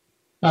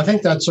 I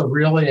think that's a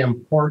really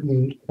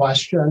important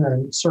question.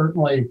 And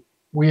certainly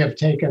we have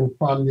taken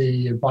from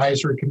the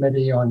Advisory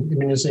Committee on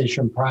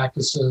Immunization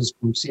Practices,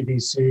 from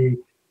CDC,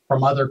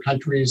 from other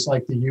countries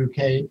like the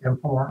UK, and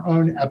from our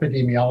own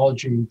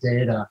epidemiology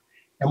data.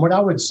 And what I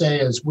would say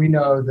is we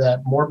know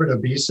that morbid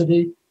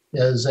obesity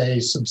is a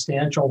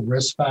substantial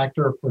risk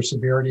factor for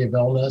severity of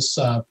illness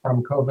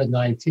from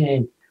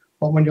COVID-19.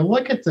 But when you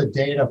look at the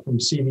data from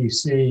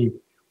CDC,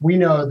 we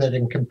know that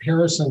in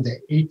comparison to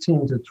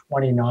 18 to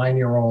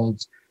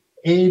 29-year-olds,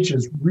 age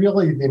is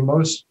really the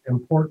most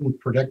important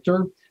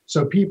predictor.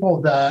 So people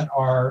that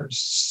are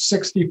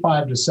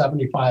 65 to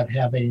 75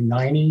 have a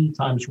 90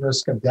 times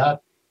risk of death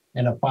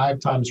and a 5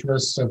 times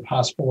risk of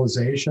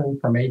hospitalization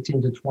from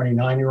 18 to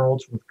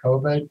 29-year-olds with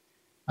COVID.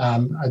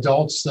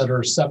 Adults that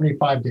are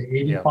 75 to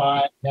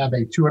 85 have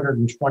a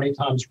 220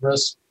 times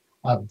risk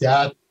of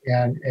death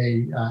and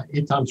a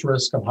 8 times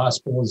risk of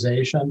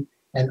hospitalization.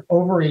 And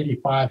over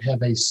 85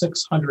 have a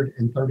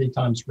 630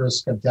 times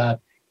risk of death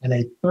and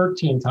a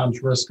 13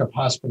 times risk of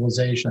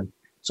hospitalization.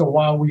 So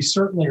while we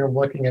certainly are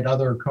looking at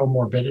other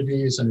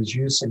comorbidities, and as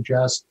you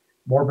suggest,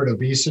 morbid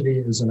obesity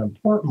is an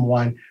important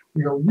one,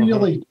 we are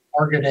really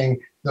targeting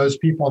those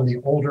people in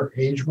the older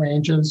age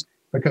ranges,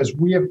 because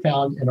we have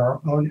found in our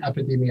own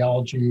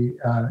epidemiology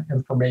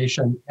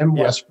information in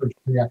West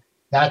Virginia,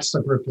 that's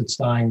the group that's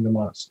dying the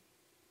most.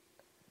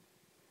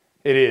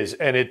 It is,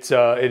 and it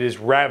is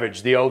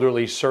ravaged the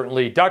elderly,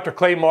 certainly. Dr.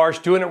 Clay Marsh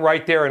doing it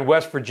right there in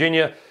West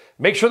Virginia.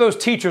 Make sure those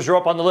teachers are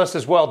up on the list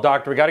as well,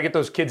 doctor. We got to get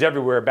those kids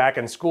everywhere back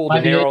in school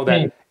to narrow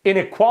that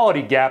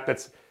inequality gap.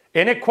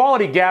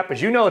 Inequality gap,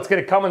 as you know, it's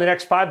going to come in the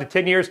next 5 to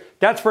 10 years.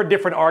 That's for a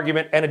different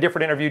argument and a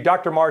different interview.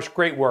 Dr. Marsh,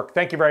 great work.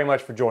 Thank you very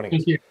much for joining us.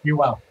 Thank you. Be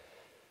well.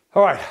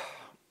 All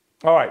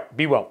right.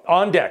 Be well.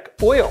 On deck,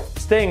 oil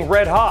staying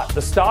red hot.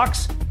 The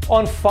stocks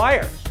on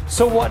fire.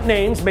 So what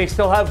names may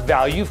still have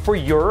value for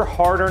your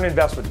hard-earned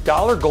investment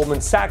dollar? Goldman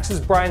Sachs'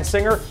 Brian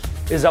Singer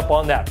is up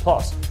on that.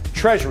 Plus,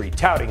 Treasury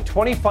touting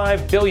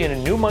 $25 billion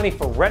in new money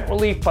for rent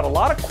relief, but a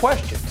lot of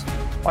questions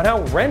on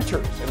how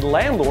renters and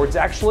landlords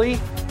actually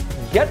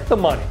get the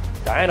money.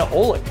 Diana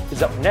Olick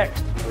is up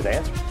next with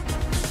answers.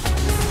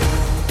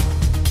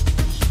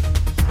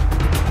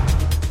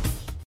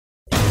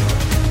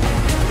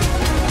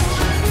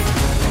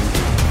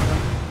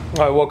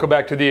 All right, welcome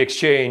back to The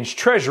Exchange.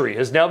 Treasury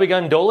has now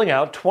begun doling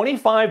out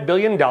 $25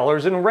 billion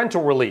in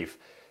rental relief.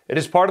 It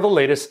is part of the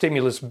latest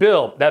stimulus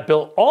bill. That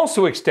bill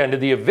also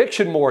extended the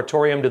eviction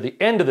moratorium to the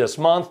end of this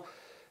month.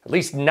 At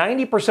least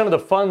 90% of the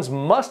funds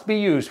must be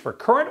used for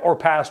current or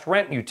past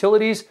rent and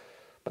utilities.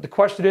 But the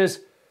question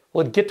is,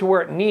 will it get to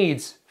where it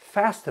needs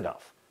fast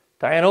enough?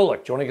 Diana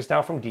Olick joining us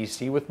now from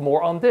D.C. with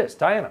more on this.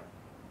 Diana.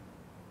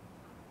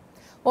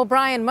 Well,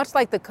 Brian, much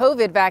like the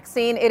COVID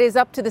vaccine, it is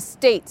up to the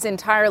states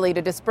entirely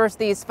to disperse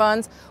these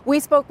funds. We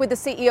spoke with the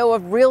CEO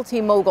of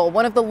Realty Mogul,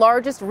 one of the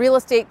largest real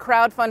estate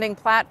crowdfunding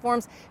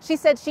platforms. She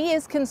said she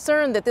is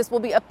concerned that this will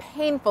be a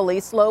painfully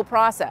slow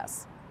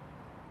process.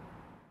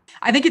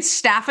 I think it's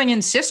staffing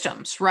and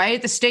systems,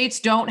 right? The states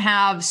don't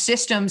have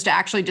systems to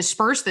actually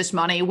disperse this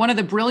money. One of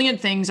the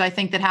brilliant things I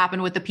think that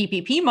happened with the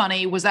PPP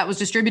money was that was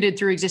distributed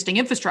through existing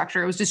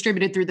infrastructure. It was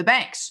distributed through the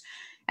banks.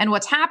 And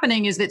what's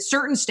happening is that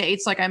certain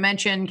states, like I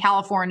mentioned,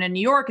 California and New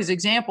York as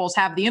examples,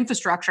 have the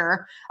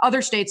infrastructure.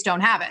 Other states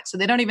don't have it. So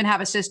they don't even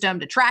have a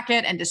system to track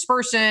it and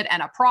disperse it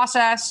and a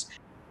process.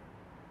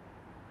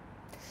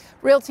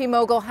 Realty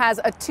Mogul has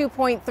a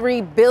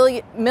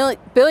 $2.3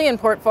 billion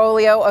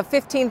portfolio of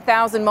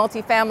 15,000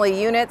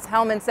 multifamily units.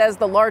 Hellman says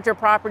the larger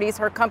properties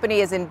her company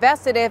is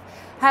invested in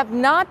have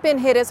not been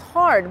hit as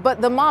hard,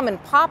 but the mom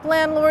and pop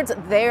landlords,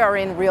 they are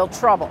in real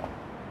trouble.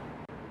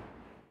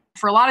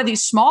 For a lot of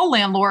these small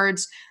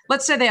landlords,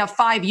 let's say they have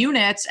 5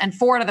 units and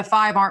 4 out of the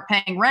 5 aren't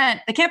paying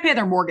rent, they can't pay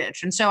their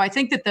mortgage. And so I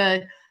think that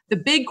the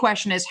big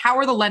question is, how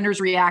are the lenders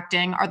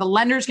reacting? Are the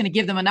lenders going to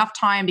give them enough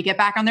time to get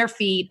back on their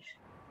feet?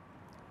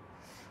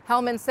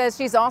 Hellman says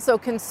she's also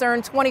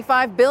concerned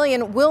 $25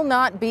 billion will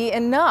not be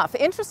enough.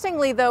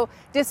 Interestingly, though,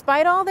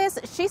 despite all this,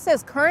 she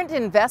says current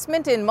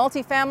investment in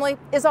multifamily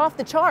is off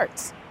the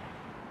charts.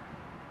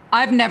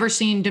 I've never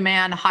seen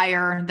demand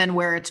higher than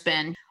where it's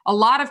been. A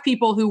lot of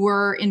people who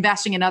were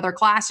investing in other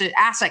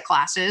asset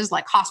classes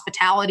like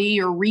hospitality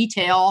or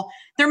retail,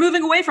 they're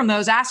moving away from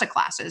those asset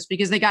classes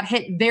because they got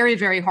hit very,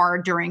 very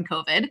hard during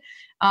COVID.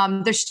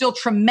 There's still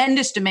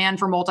tremendous demand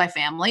for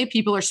multifamily.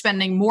 People are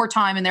spending more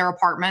time in their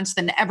apartments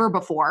than ever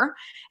before.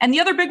 And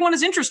the other big one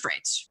is interest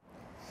rates.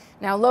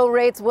 Now, low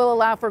rates will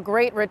allow for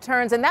great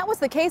returns, and that was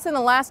the case in the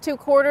last 2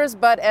 quarters.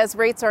 But as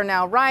rates are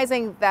now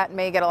rising, that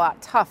may get a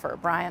lot tougher.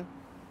 Brian?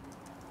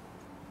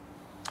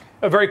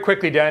 Very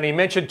quickly, Danny, you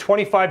mentioned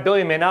 $25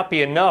 billion may not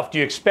be enough. Do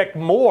you expect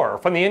more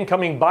from the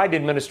incoming Biden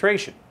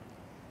administration?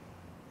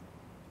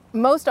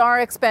 Most are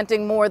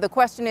expecting more. The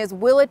question is,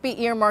 will it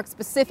be earmarked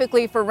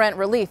specifically for rent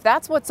relief?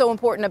 That's what's so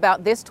important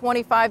about this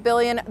 $25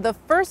 billion. The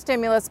first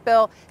stimulus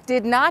bill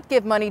did not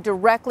give money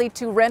directly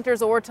to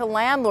renters or to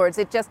landlords.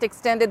 It just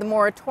extended the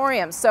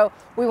moratorium. So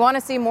we want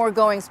to see more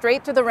going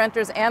straight to the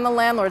renters and the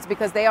landlords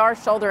because they are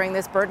shouldering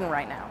this burden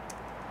right now.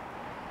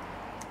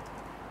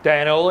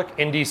 Diana Olick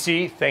in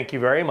D.C., thank you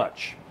very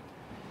much.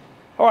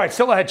 All right,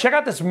 still ahead, check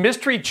out this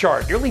mystery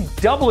chart, nearly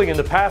doubling in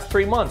the past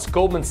 3 months.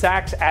 Goldman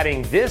Sachs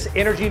adding this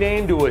energy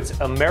name to its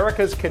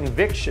America's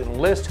Conviction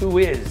list. Who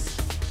is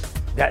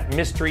that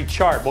mystery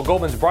chart? Well,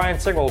 Goldman's Brian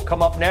Singer will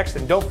come up next.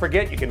 And don't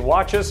forget, you can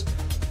watch us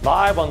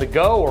live on the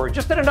go or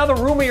just in another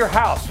room of your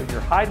house. If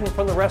you're hiding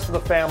from the rest of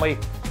the family,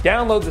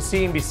 download the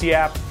CNBC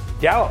app.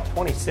 Dow up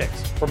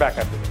 26. We're back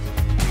after this.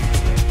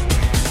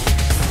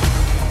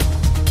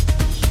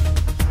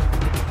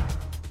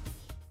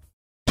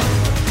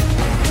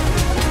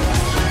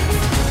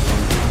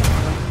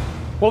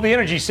 Well, the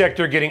energy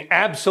sector getting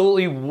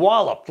absolutely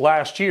walloped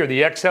last year.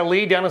 The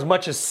XLE down as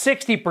much as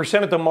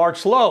 60% at the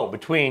March low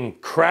between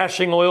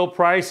crashing oil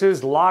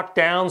prices,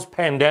 lockdowns,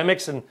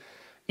 pandemics, and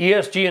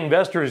ESG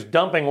investors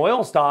dumping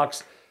oil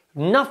stocks.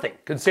 Nothing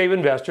could save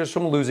investors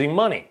from losing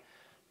money.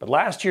 But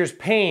last year's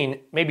pain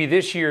may be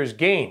this year's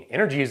gain.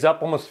 Energy is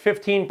up almost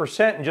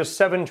 15% in just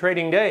 7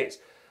 trading days,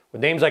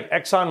 with names like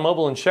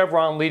ExxonMobil and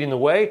Chevron leading the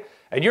way.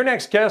 And your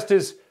next guest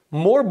is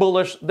more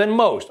bullish than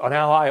most on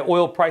how high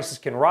oil prices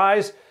can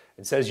rise.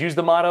 It says use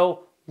the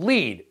motto,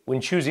 lead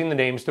when choosing the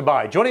names to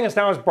buy. Joining us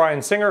now is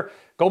Brian Singer,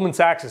 Goldman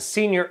Sachs'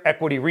 senior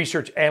equity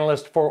research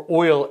analyst for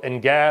oil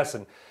and gas.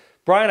 And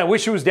Brian, I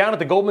wish you was down at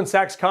the Goldman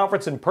Sachs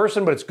conference in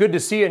person, but it's good to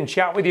see you and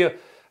chat with you.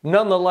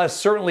 Nonetheless,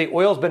 certainly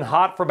oil's been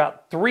hot for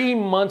about 3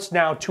 months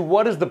now. To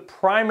what is the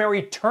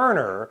primary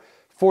turner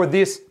for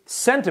this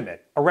sentiment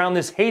around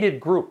this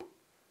hated group?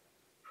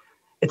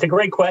 It's a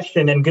great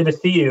question and good to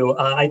see you.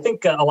 I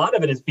think a lot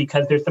of it is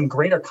because there's some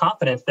greater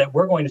confidence that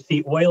we're going to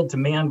see oil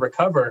demand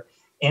recover.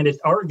 And it's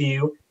our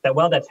view that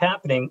while that's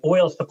happening,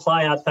 oil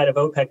supply outside of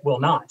OPEC will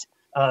not.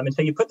 And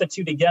so you put the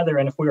two together,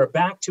 and if we were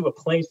back to a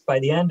place by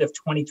the end of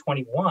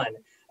 2021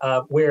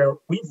 where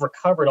we've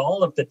recovered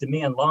all of the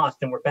demand lost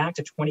and we're back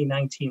to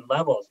 2019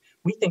 levels,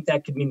 we think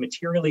that could mean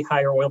materially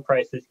higher oil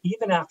prices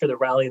even after the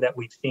rally that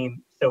we've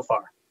seen so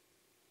far.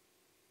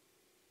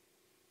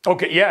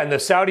 Okay, yeah, and the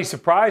Saudi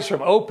surprise from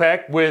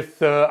OPEC with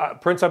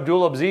Prince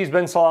Abdulaziz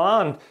bin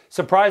Salman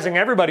surprising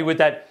everybody with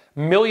that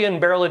 1 million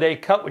barrel a day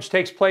cut, which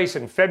takes place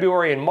in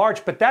February and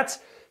March. But that's,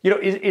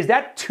 is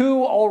that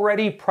too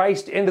already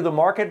priced into the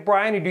market,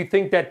 Brian? Or do you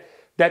think that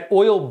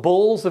oil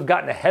bulls have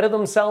gotten ahead of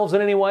themselves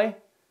in any way?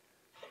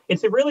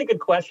 It's a really good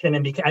question.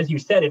 And because, as you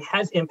said, it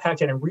has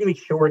impacted and really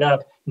shored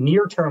up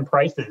near-term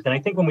prices. And I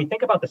think when we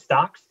think about the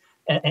stocks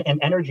and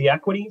energy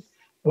equities,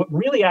 what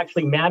really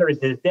actually matters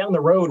is down the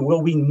road,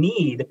 will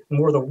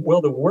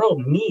the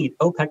world need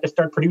OPEC to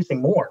start producing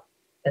more?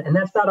 And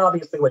that's not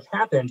obviously what's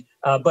happened.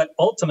 But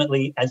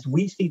ultimately, as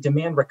we see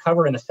demand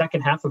recover in the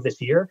second half of this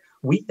year,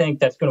 we think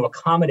that's going to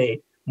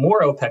accommodate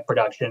more OPEC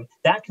production.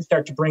 That can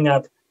start to bring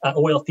up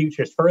oil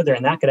futures further,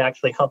 and that could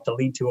actually help to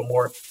lead to a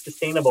more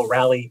sustainable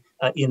rally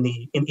in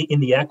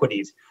the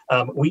equities.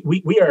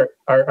 We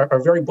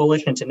are very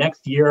bullish into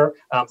next year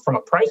from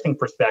a pricing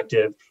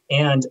perspective,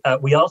 and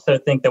we also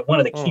think that one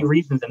of the key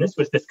reasons, and this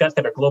was discussed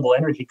at our Global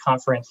Energy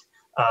Conference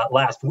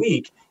last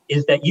week,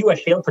 is that U.S.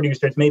 shale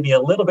producers may be a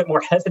little bit more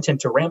hesitant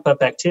to ramp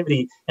up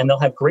activity, and they'll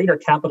have greater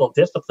capital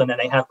discipline than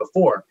they have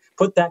before.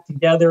 Put that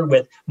together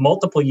with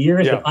multiple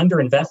years of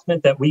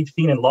underinvestment that we've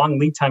seen in long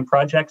lead time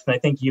projects, and I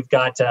think you've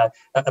got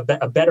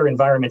a better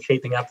environment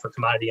shaping up for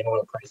commodity and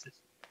oil prices.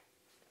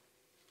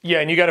 Yeah,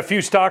 and you got a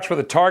few stocks where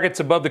the target's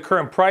above the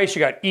current price. You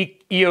got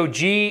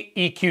EOG,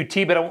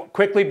 EQT, but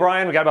quickly,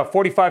 Brian, we got about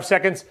 45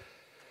 seconds.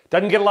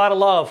 Doesn't get a lot of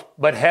love,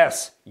 but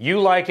Hess, you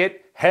like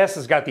it. Hess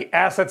has got the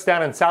assets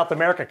down in South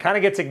America, kind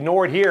of gets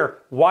ignored here.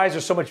 Why is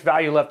there so much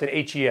value left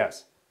in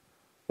HES?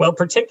 Well,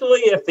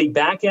 particularly if the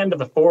back end of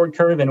the forward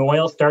curve in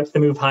oil starts to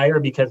move higher,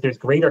 because there's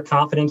greater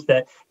confidence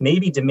that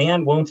maybe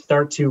demand won't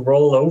start to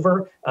roll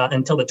over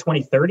until the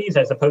 2030s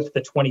as opposed to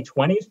the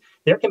 2020s,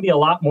 there can be a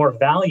lot more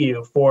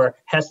value for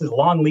Hess's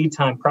long lead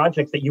time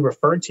projects that you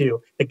referred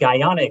to, the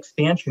Guyana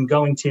expansion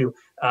going to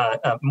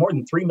more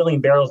than 3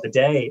 million barrels a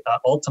day,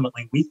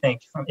 ultimately, we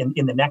think,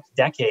 in the next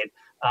decade.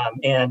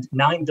 And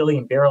 9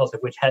 billion barrels,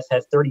 of which Hess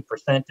has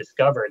 30%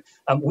 discovered.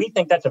 We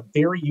think that's a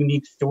very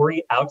unique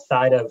story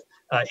outside of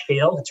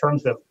shale in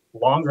terms of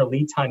longer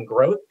lead time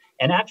growth.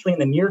 And actually, in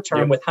the near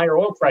term, with higher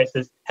oil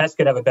prices, Hess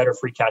could have a better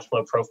free cash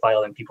flow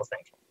profile than people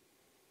think.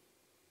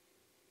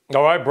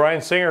 All right,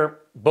 Brian Singer,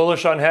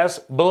 bullish on Hess,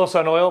 bullish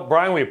on oil.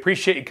 Brian, we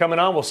appreciate you coming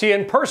on. We'll see you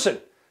in person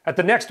at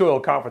the next oil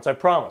conference, I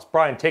promise.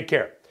 Brian, take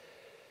care.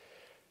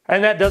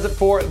 And that does it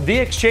for The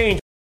Exchange.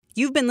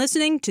 You've been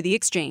listening to The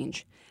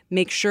Exchange.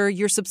 Make sure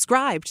you're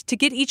subscribed to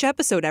get each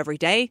episode every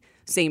day,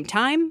 same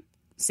time,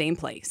 same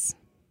place.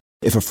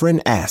 If a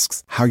friend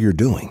asks how you're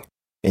doing,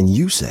 and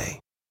you say,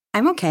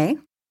 I'm okay.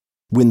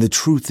 When the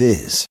truth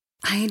is,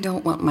 I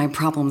don't want my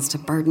problems to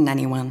burden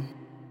anyone.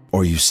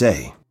 Or you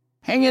say,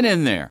 hang it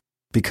in there.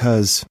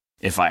 Because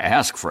if I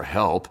ask for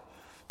help,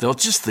 they'll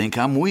just think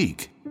I'm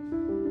weak.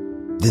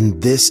 Then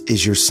this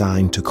is your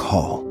sign to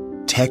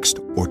call, text,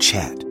 or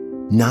chat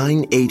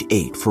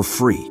 988 for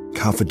free,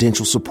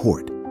 confidential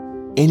support.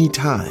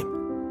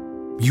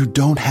 Anytime. You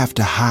don't have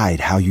to hide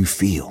how you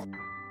feel.